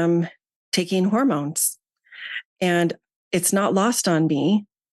I am taking hormones, and it's not lost on me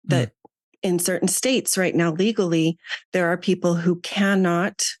that in certain states right now, legally, there are people who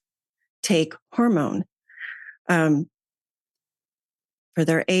cannot take hormone for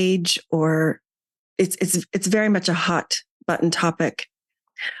their age, or it's very much a hot button topic.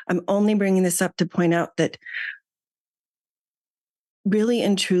 I'm only bringing this up to point out that really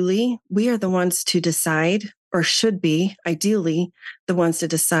and truly, we are the ones to decide, or should be ideally the ones to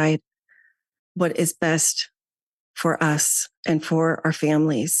decide what is best for us and for our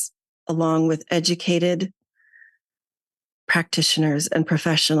families, along with educated practitioners and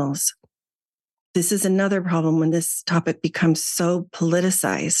professionals. This is another problem when this topic becomes so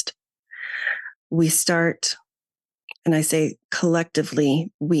politicized. We start, and I say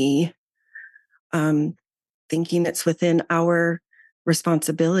collectively, we, thinking it's within our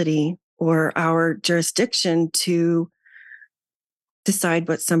responsibility or our jurisdiction to decide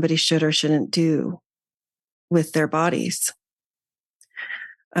what somebody should or shouldn't do with their bodies.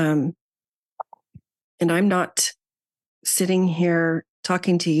 And I'm not sitting here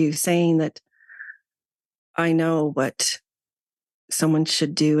talking to you saying that I know what someone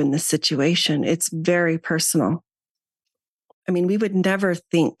should do in this situation. It's very personal. I mean, we would never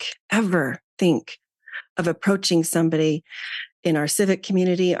ever think of approaching somebody in our civic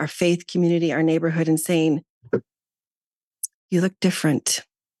community, our faith community, our neighborhood, and saying, "You look different.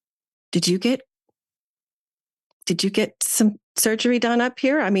 Did you get some surgery done up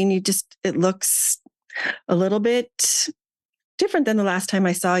here? I mean, it looks a little bit different than the last time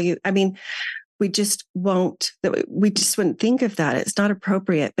I saw you." I mean, we just wouldn't think of that. It's not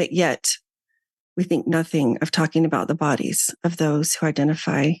appropriate, but yet we think nothing of talking about the bodies of those who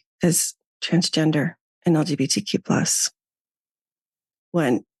identify as transgender and LGBTQ+,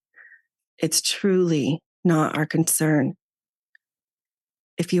 when it's truly not our concern.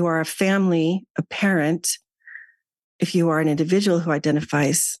 If you are a family, a parent, if you are an individual who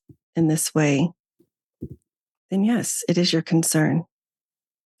identifies in this way, then yes, it is your concern.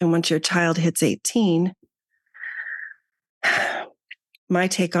 And once your child hits 18, my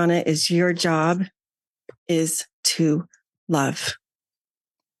take on it is your job is to love.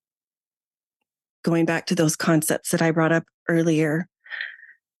 Going back to those concepts that I brought up earlier,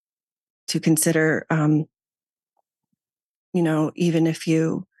 to consider, even if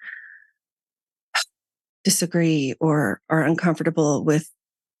you disagree or are uncomfortable with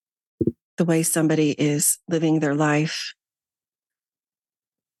the way somebody is living their life,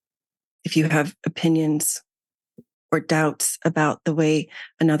 if you have opinions or doubts about the way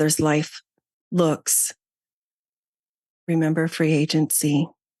another's life looks, remember free agency.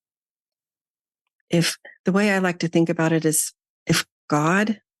 If the way I like to think about it is, if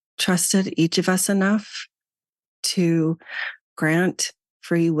God trusted each of us enough to grant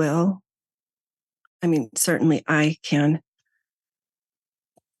free will, I mean, certainly I can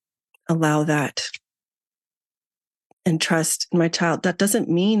allow that and trust in my child. That doesn't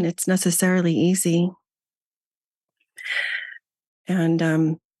mean it's necessarily easy.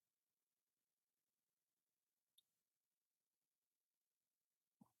 And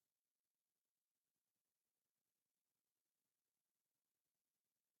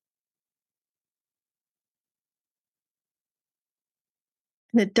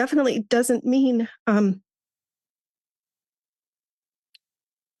And it definitely doesn't mean that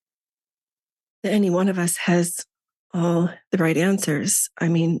any one of us has all the right answers. I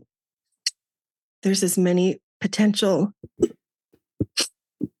mean, there's as many potential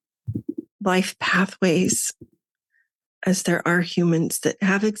life pathways as there are humans that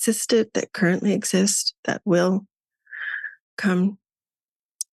have existed, that currently exist, that will come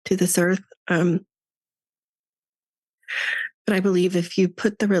to this earth. But I believe if you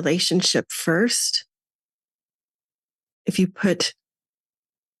put the relationship first, if you put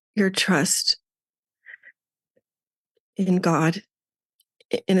your trust in God,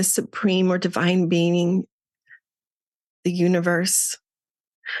 in a supreme or divine being, the universe,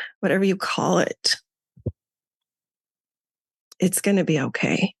 whatever you call it, it's going to be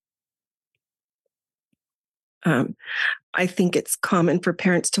okay. I think it's common for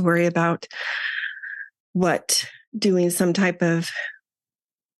parents to worry about what doing some type of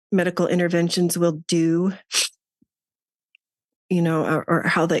medical interventions will do, or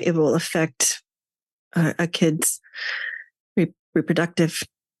how it will affect a kid's reproductive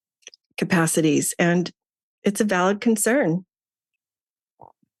capacities. And it's a valid concern.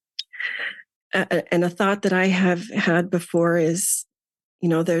 And a thought that I have had before is,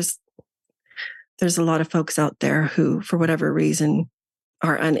 there's a lot of folks out there who, for whatever reason,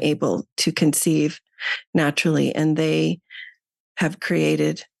 are unable to conceive naturally, and they have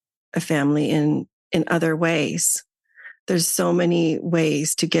created a family in other ways. There's so many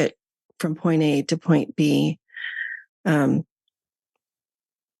ways to get from point A to point B. There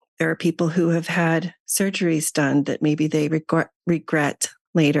are people who have had surgeries done that maybe they regret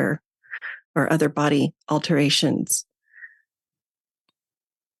later, or other body alterations.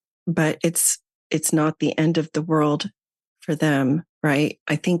 But it's not the end of the world for them, right?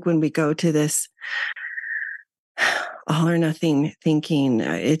 I think when we go to this all or nothing thinking,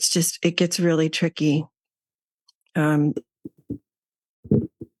 it gets really tricky.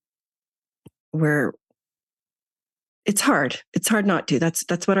 Where it's hard not to.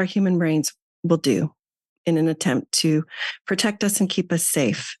 That's what our human brains will do in an attempt to protect us and keep us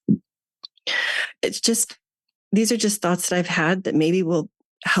safe. These are just thoughts that I've had that maybe will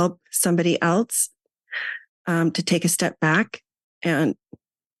help somebody else to take a step back and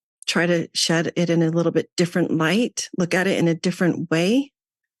try to shed it in a little bit different light, look at it in a different way.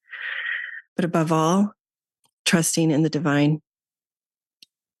 But above all, trusting in the divine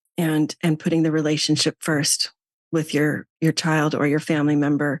and putting the relationship first with your child or your family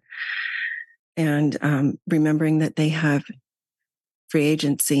member, and remembering that they have free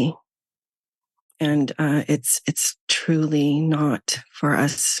agency. And it's truly not for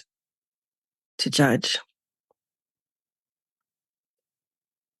us to judge.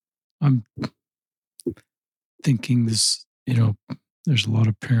 I'm thinking this, there's a lot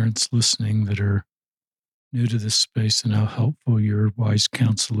of parents listening that are new to this space, and how helpful your wise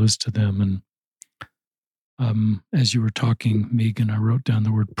counsel is to them. And as you were talking, Meagan, I wrote down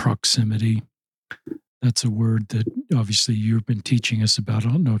the word proximity. That's a word that obviously you've been teaching us about. I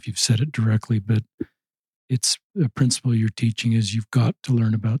don't know if you've said it directly, but it's a principle you're teaching is you've got to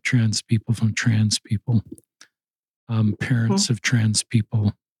learn about trans people from trans people, parents of trans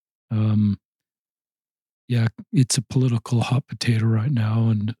people. Yeah, it's a political hot potato right now,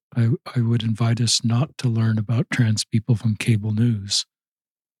 and I would invite us not to learn about trans people from cable news.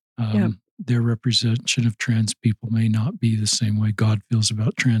 Their representation of trans people may not be the same way God feels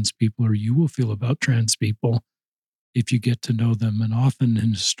about trans people, or you will feel about trans people if you get to know them. And often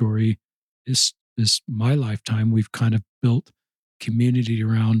in the story, this my lifetime, we've kind of built community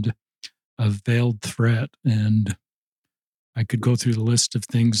around a veiled threat. And I could go through the list of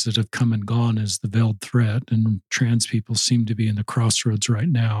things that have come and gone as the veiled threat, and trans people seem to be in the crossroads right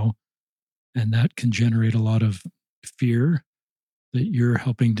now. And that can generate a lot of fear that you're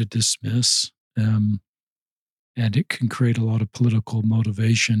helping to dismiss. And it can create a lot of political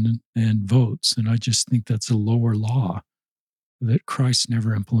motivation and votes. And I just think that's a lower law that Christ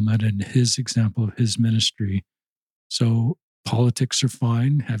never implemented in his example of his ministry. So politics are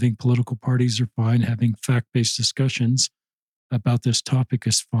fine, having political parties are fine, having fact-based discussions about this topic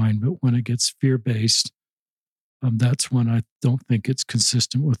is fine. But when it gets fear-based, that's when I don't think it's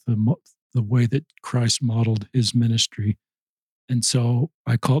consistent with the way that Christ modeled his ministry. And so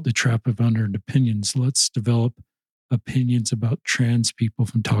I call it the trap of unearned opinions. Let's develop opinions about trans people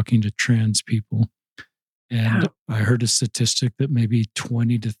from talking to trans people. And I heard a statistic that maybe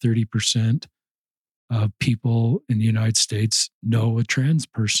 20 to 30% of people in the United States know a trans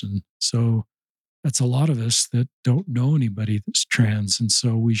person. So that's a lot of us that don't know anybody that's trans. And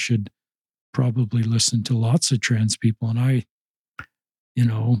so we should probably listen to lots of trans people. And you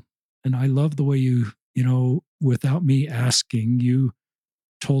know, and I love the way without me asking, you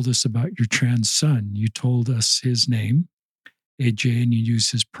told us about your trans son. You told us his name, AJ, and you use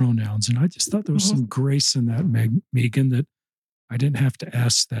his pronouns. And I just thought there was some grace in that, Meagan, that I didn't have to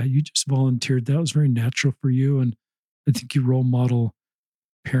ask that. You just volunteered. That was very natural for you. And I think you role model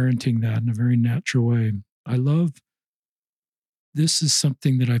parenting that in a very natural way. I love this is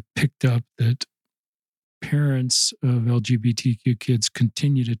something that I picked up that parents of LGBTQ kids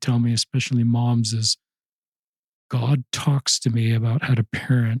continue to tell me, especially moms, is God talks to me about how to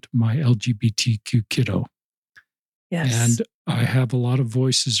parent my LGBTQ kiddo. Yes. And I have a lot of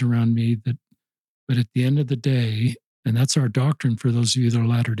voices around me but at the end of the day, and that's our doctrine for those of you that are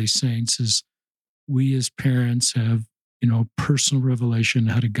Latter-day Saints, is we as parents have, personal revelation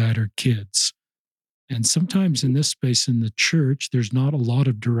how to guide our kids. And sometimes in this space in the church, there's not a lot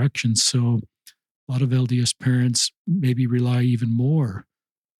of direction. So a lot of LDS parents maybe rely even more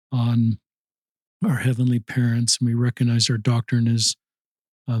on our heavenly parents. And we recognize our doctrine is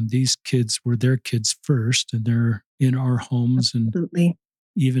these kids were their kids first, and they're in our homes. Absolutely. And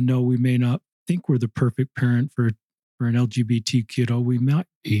even though we may not think we're the perfect parent for an LGBT kiddo, we might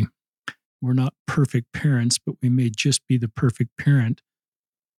be. We're not perfect parents, but we may just be the perfect parent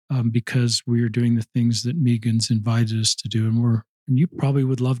because we are doing the things that Meagan's invited us to do. And you probably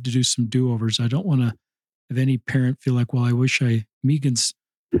would love to do some do-overs. I don't want to have any parent feel like, well, I wish Meagan's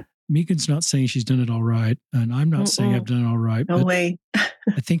not saying she's done it all right. And I'm not saying I've done it all right. No way.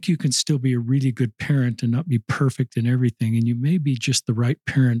 I think you can still be a really good parent and not be perfect in everything. And you may be just the right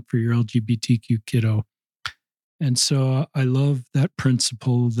parent for your LGBTQ kiddo. And so I love that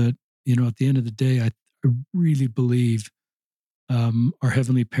principle that, at the end of the day, I really believe our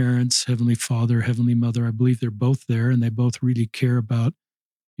heavenly parents, heavenly father, heavenly mother, I believe they're both there and they both really care about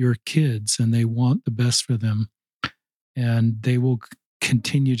your kids and they want the best for them. And they will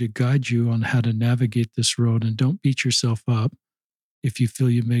continue to guide you on how to navigate this road. And don't beat yourself up if you feel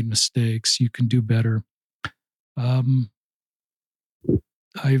you've made mistakes. You can do better.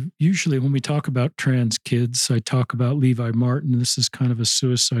 I usually, when we talk about trans kids, I talk about Levi Martin. This is kind of a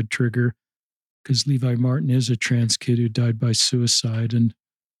suicide trigger because Levi Martin is a trans kid who died by suicide. And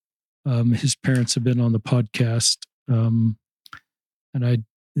his parents have been on the podcast.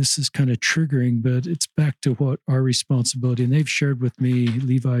 This is kind of triggering, but it's back to what our responsibility. And they've shared with me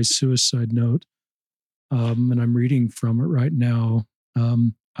Levi's suicide note. And I'm reading from it right now.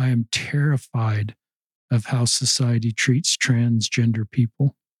 I am terrified of how society treats transgender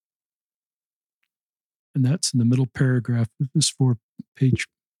people. And that's in the middle paragraph of this 4-page.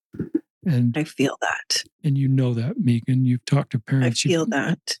 And I feel that. And you know that, Meagan. You've talked to parents. I feel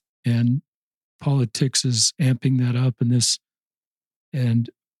that. And politics is amping that up in this. And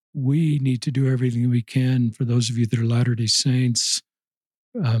we need to do everything we can for those of you that are Latter-day Saints.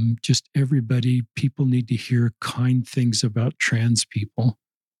 Just everybody, people need to hear kind things about trans people.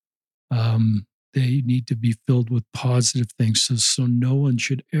 They need to be filled with positive things. So no one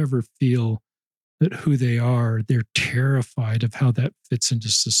should ever feel that who they are, they're terrified of how that fits into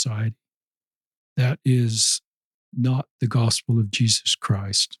society. That is not the gospel of Jesus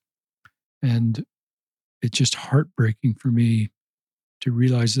Christ. And it's just heartbreaking for me to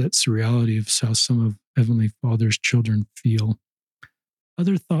realize that's the reality of how some of Heavenly Father's children feel.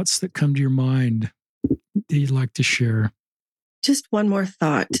 Other thoughts that come to your mind that you'd like to share? Just one more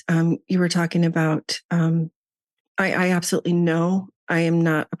thought. You were talking about, I absolutely know I am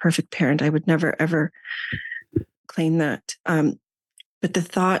not a perfect parent. I would never, ever claim that. But the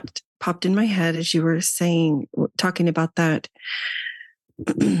thought popped in my head as you were talking about that.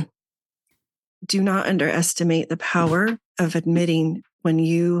 Do not underestimate the power of admitting when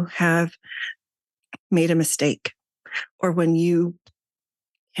you have made a mistake or when you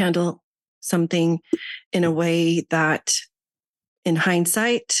handle something in a way that in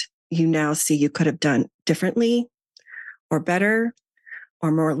hindsight, you now see you could have done differently or better or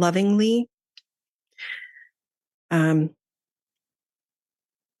more lovingly.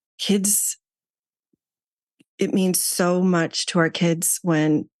 Kids, it means so much to our kids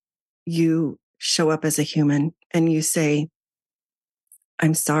when you show up as a human and you say,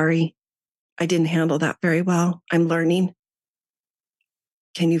 I'm sorry, I didn't handle that very well. I'm learning.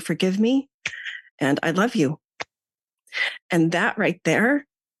 Can you forgive me? And I love you. And that right there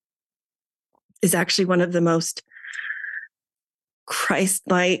is actually one of the most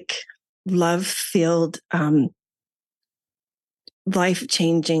Christ-like, love-filled,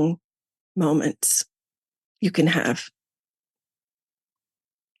 life-changing moments you can have.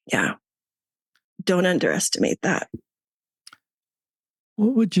 Yeah. Don't underestimate that.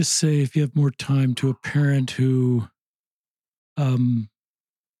 What would you say if you have more time to a parent who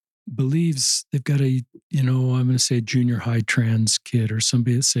believes they've got a, I'm going to say junior high trans kid, or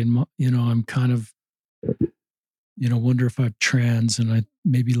somebody that's saying, I'm kind of, wonder if I'm trans and I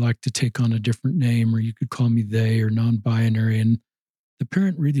maybe like to take on a different name, or you could call me they or non-binary. And the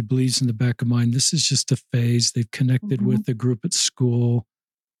parent really believes in the back of mind, this is just a phase. They've connected with a group at school.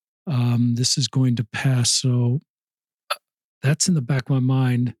 This is going to pass. So that's in the back of my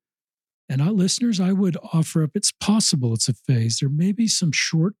mind. And listeners, I would offer up, it's possible it's a phase. There may be some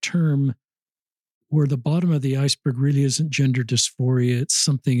short term where the bottom of the iceberg really isn't gender dysphoria, it's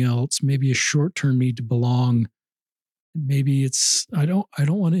something else, maybe a short term need to belong. Maybe it's, I don't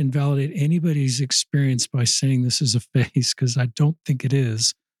want to invalidate anybody's experience by saying this is a phase, because I don't think it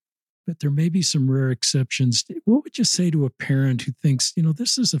is. But there may be some rare exceptions. What would you say to a parent who thinks,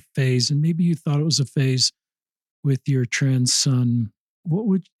 this is a phase, and maybe you thought it was a phase with your trans son?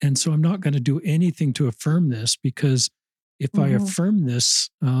 And so I'm not going to do anything to affirm this, because if I affirm this,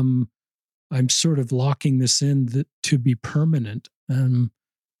 I'm sort of locking this in to be permanent.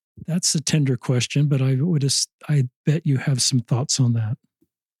 That's a tender question, but I bet you have some thoughts on that.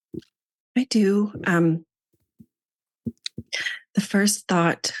 I do. The first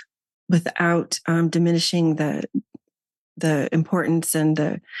thought, without diminishing the importance and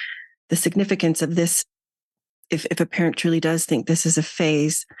the significance of this, if a parent truly does think this is a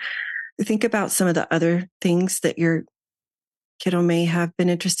phase, think about some of the other things that your kiddo may have been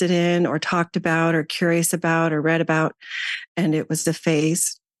interested in or talked about or curious about or read about, and it was a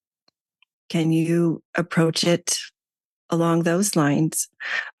phase. Can you approach it along those lines?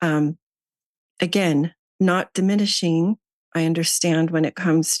 Again, not diminishing. I understand when it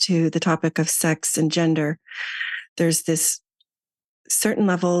comes to the topic of sex and gender, there's this certain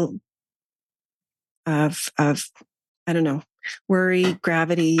level of I don't know, worry,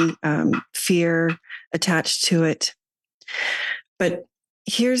 gravity, fear attached to it. But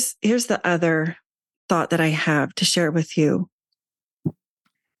here's the other thought that I have to share with you.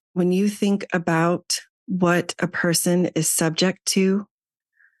 When you think about what a person is subject to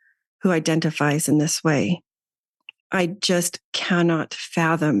who identifies in this way, I just cannot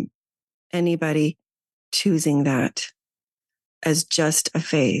fathom anybody choosing that as just a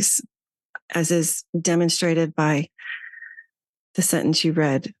phase, as is demonstrated by the sentence you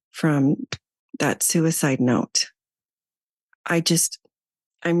read from that suicide note.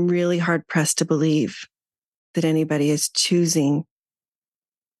 I'm really hard pressed to believe that anybody is choosing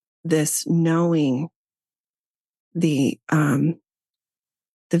this, knowing the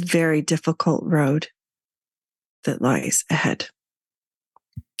very difficult road that lies ahead.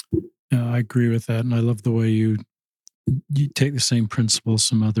 Yeah, I agree with that. And I love the way you take the same principles,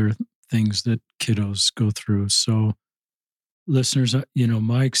 some other things that kiddos go through. So listeners,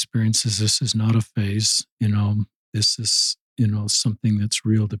 my experience is this is not a phase. This is, something that's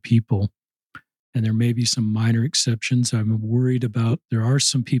real to people. And there may be some minor exceptions. I'm worried about, there are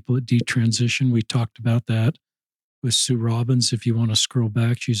some people that detransition. We talked about that with Sue Robbins. If you want to scroll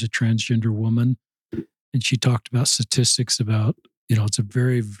back, she's a transgender woman. And she talked about statistics about, it's a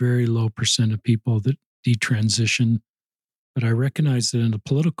very, very low percent of people that detransition. But I recognize that in the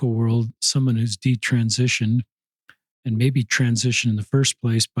political world, someone who's detransitioned and maybe transitioned in the first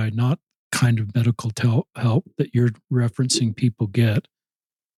place by not kind of medical help that you're referencing people get.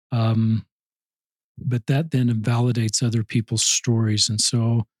 But that then invalidates other people's stories. And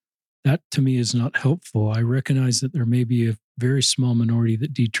so that to me is not helpful. I recognize that there may be a very small minority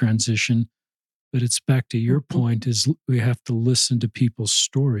that detransition, but it's back to your point, is we have to listen to people's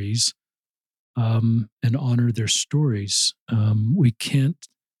stories and honor their stories. We can't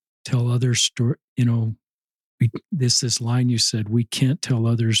tell other story. This line you said, we can't tell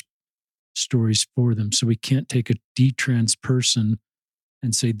others stories for them. So we can't take a detrans person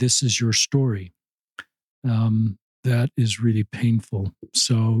and say, this is your story. That is really painful.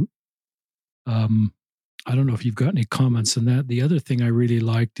 So I don't know if you've got any comments on that. The other thing I really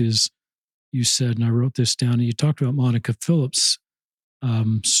liked is you said, and I wrote this down, and you talked about Monica Phillips'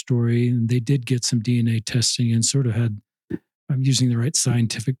 story, and they did get some DNA testing and sort of had, I'm using the right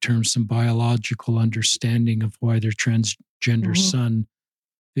scientific terms, some biological understanding of why their transgender son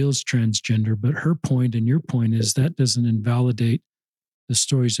feels transgender. But her point and your point is that doesn't invalidate the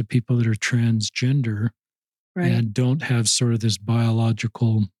stories of people that are transgender and don't have sort of this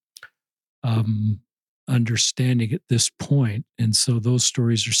biological understanding at this point. And so those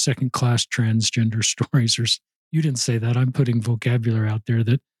stories are second-class transgender stories. You didn't say that. I'm putting vocabulary out there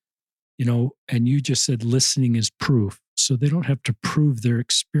that, and you just said listening is proof. So they don't have to prove their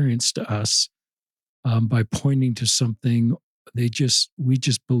experience to us by pointing to something. We just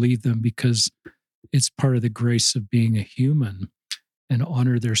believe them because it's part of the grace of being a human. and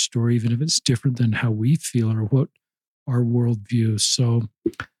honor their story, even if it's different than how we feel or what our worldview. So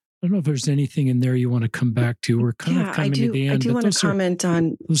I don't know if there's anything in there you want to come back to. We're kind of coming to the I end, do but want to comment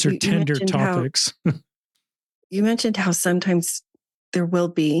on those are tender topics. You mentioned how sometimes there will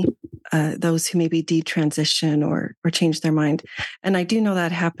be those who maybe detransition or change their mind. And I do know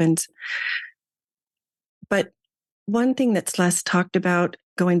that happens. But one thing that's less talked about,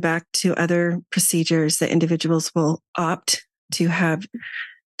 going back to other procedures that individuals will opt to have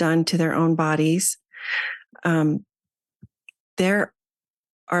done to their own bodies, there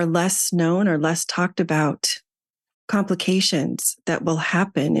are less known or less talked about complications that will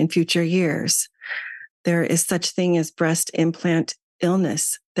happen in future years. There is such thing as breast implant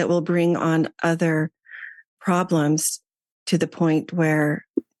illness that will bring on other problems to the point where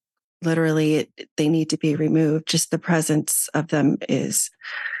literally they need to be removed. Just the presence of them is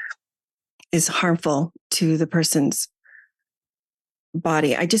harmful to the person's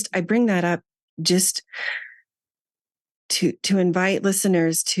body. I bring that up just to invite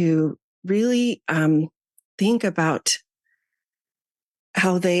listeners to really think about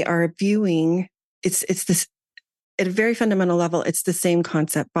how they are viewing. It's this, at a very fundamental level, it's the same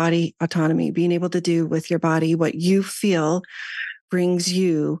concept: body autonomy, being able to do with your body what you feel brings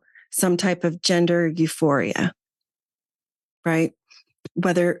you some type of gender euphoria, right?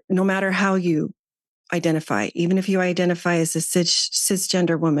 No matter how you identify, even if you identify as a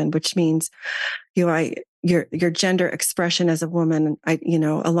cisgender woman, which means your gender expression as a woman,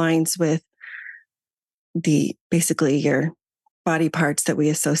 aligns with basically your body parts that we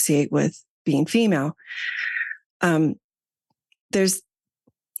associate with being female. There's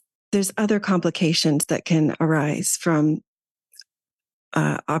other complications that can arise from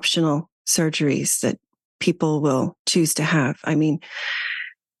optional surgeries that people will choose to have. I mean,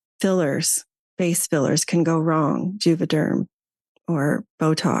 face fillers can go wrong, Juvederm or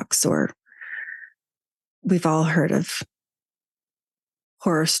Botox, or we've all heard of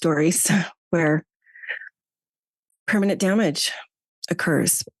horror stories where permanent damage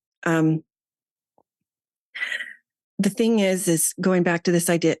occurs. The thing is going back to this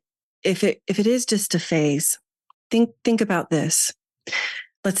idea, if it is just a phase, think about this.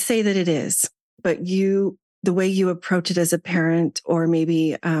 Let's say that it is, but the way you approach it as a parent, or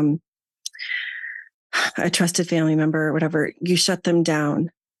maybe a trusted family member or whatever, you shut them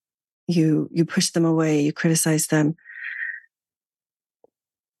down, you push them away, you criticize them.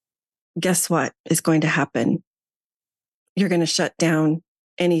 Guess what is going to happen? You're going to shut down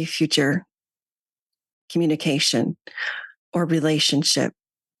any future communication or relationship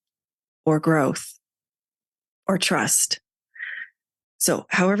or growth or trust. So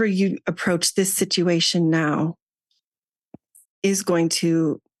however you approach this situation now is going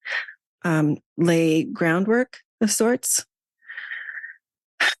to lay groundwork of sorts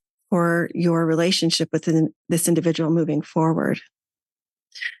for your relationship with this individual moving forward.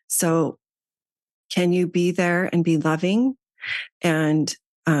 So can you be there and be loving? And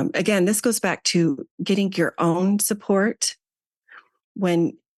again, this goes back to getting your own support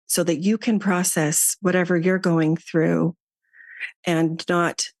so that you can process whatever you're going through and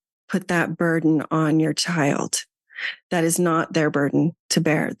not put that burden on your child. That is not their burden to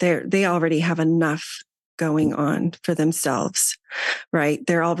bear. They already have enough going on for themselves, right?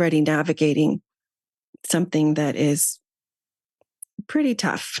 They're already navigating something that is pretty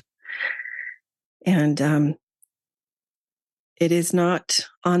tough. And it is not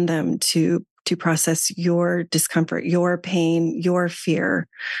on them to process your discomfort, your pain, your fear,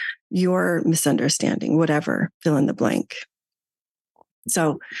 your misunderstanding, whatever, fill in the blank.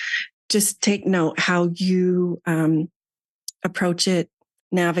 So just take note how you approach it,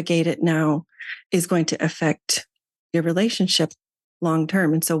 navigate it now is going to affect your relationship long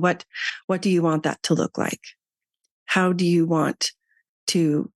term. And so what do you want that to look like? How do you want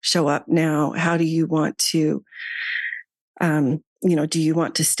to show up now? How do you want to, do you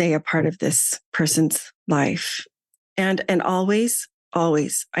want to stay a part of this person's life? And always,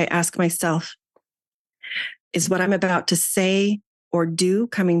 I ask myself, is what I'm about to say or do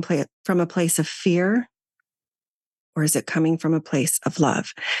coming from a place of fear, or is it coming from a place of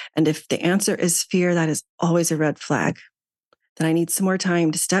love? And if the answer is fear, that is always a red flag. Then I need some more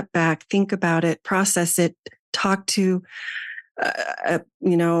time to step back, think about it, process it, talk to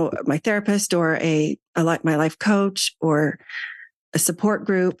my therapist or my life coach or a support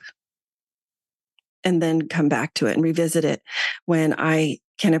group, and then come back to it and revisit it when I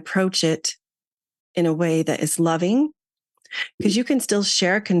can approach it in a way that is loving, because you can still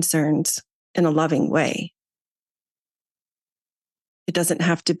share concerns in a loving way. It doesn't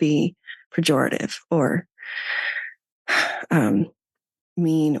have to be pejorative or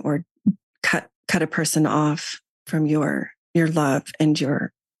mean or cut a person off from your love and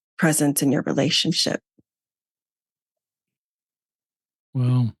your presence in your relationship.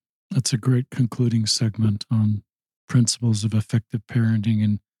 Well, that's a great concluding segment on principles of effective parenting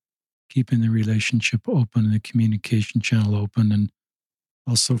and keeping the relationship open and the communication channel open, and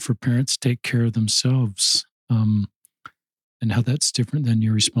also for parents to take care of themselves, and how that's different than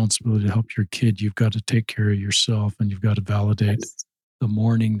your responsibility to help your kid. You've got to take care of yourself, and you've got to validate the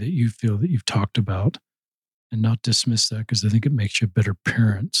mourning that you feel that you've talked about and not dismiss that, because I think it makes you a better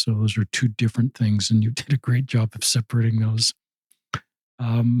parent. So those are two different things, and you did a great job of separating those.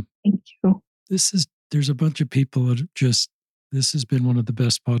 Thank you. There's a bunch of people that this has been one of the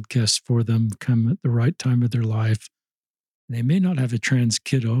best podcasts for them, come at the right time of their life. They may not have a trans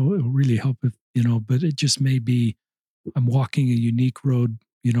kiddo. It will really help if, but it just may be, I'm walking a unique road,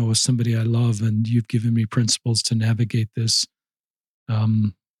 with somebody I love, and you've given me principles to navigate this,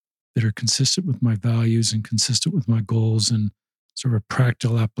 that are consistent with my values and consistent with my goals, and sort of a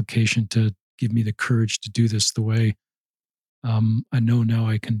practical application to give me the courage to do this the way I know now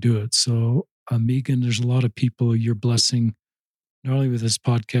I can do it. So, Meagan, there's a lot of people you're blessing, not only with this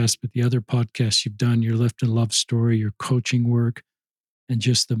podcast, but the other podcasts you've done, your Lift and Love story, your coaching work, and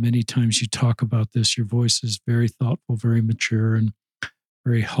just the many times you talk about this. Your voice is very thoughtful, very mature, and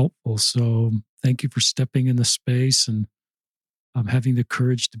very helpful. So thank you for stepping in the space and having the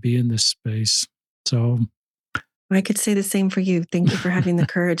courage to be in this space. So I could say the same for you. Thank you for having the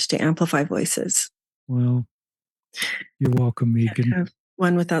courage to amplify voices. Well, you're welcome, Meagan. Can't have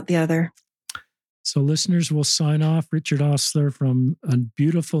one without the other. So listeners, we'll sign off. Richard Osler from a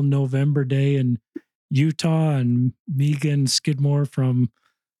beautiful November day in Utah, and Meagan Skidmore from,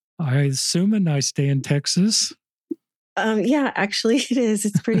 I assume, a nice day in Texas. Yeah, actually it is.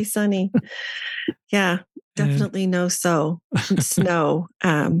 It's pretty sunny. Yeah, definitely no snow.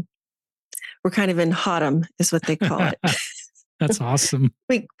 We're kind of in autumn is what they call it. That's awesome.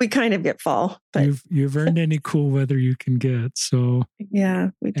 We kind of get fall, but you've earned any cool weather you can get. So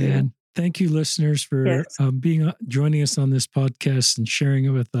yeah, we do. And thank you, listeners, for joining us on this podcast and sharing it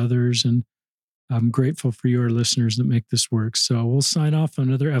with others. And I'm grateful for your listeners that make this work. So we'll sign off on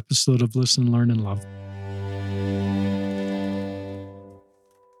another episode of Listen, Learn, and Love.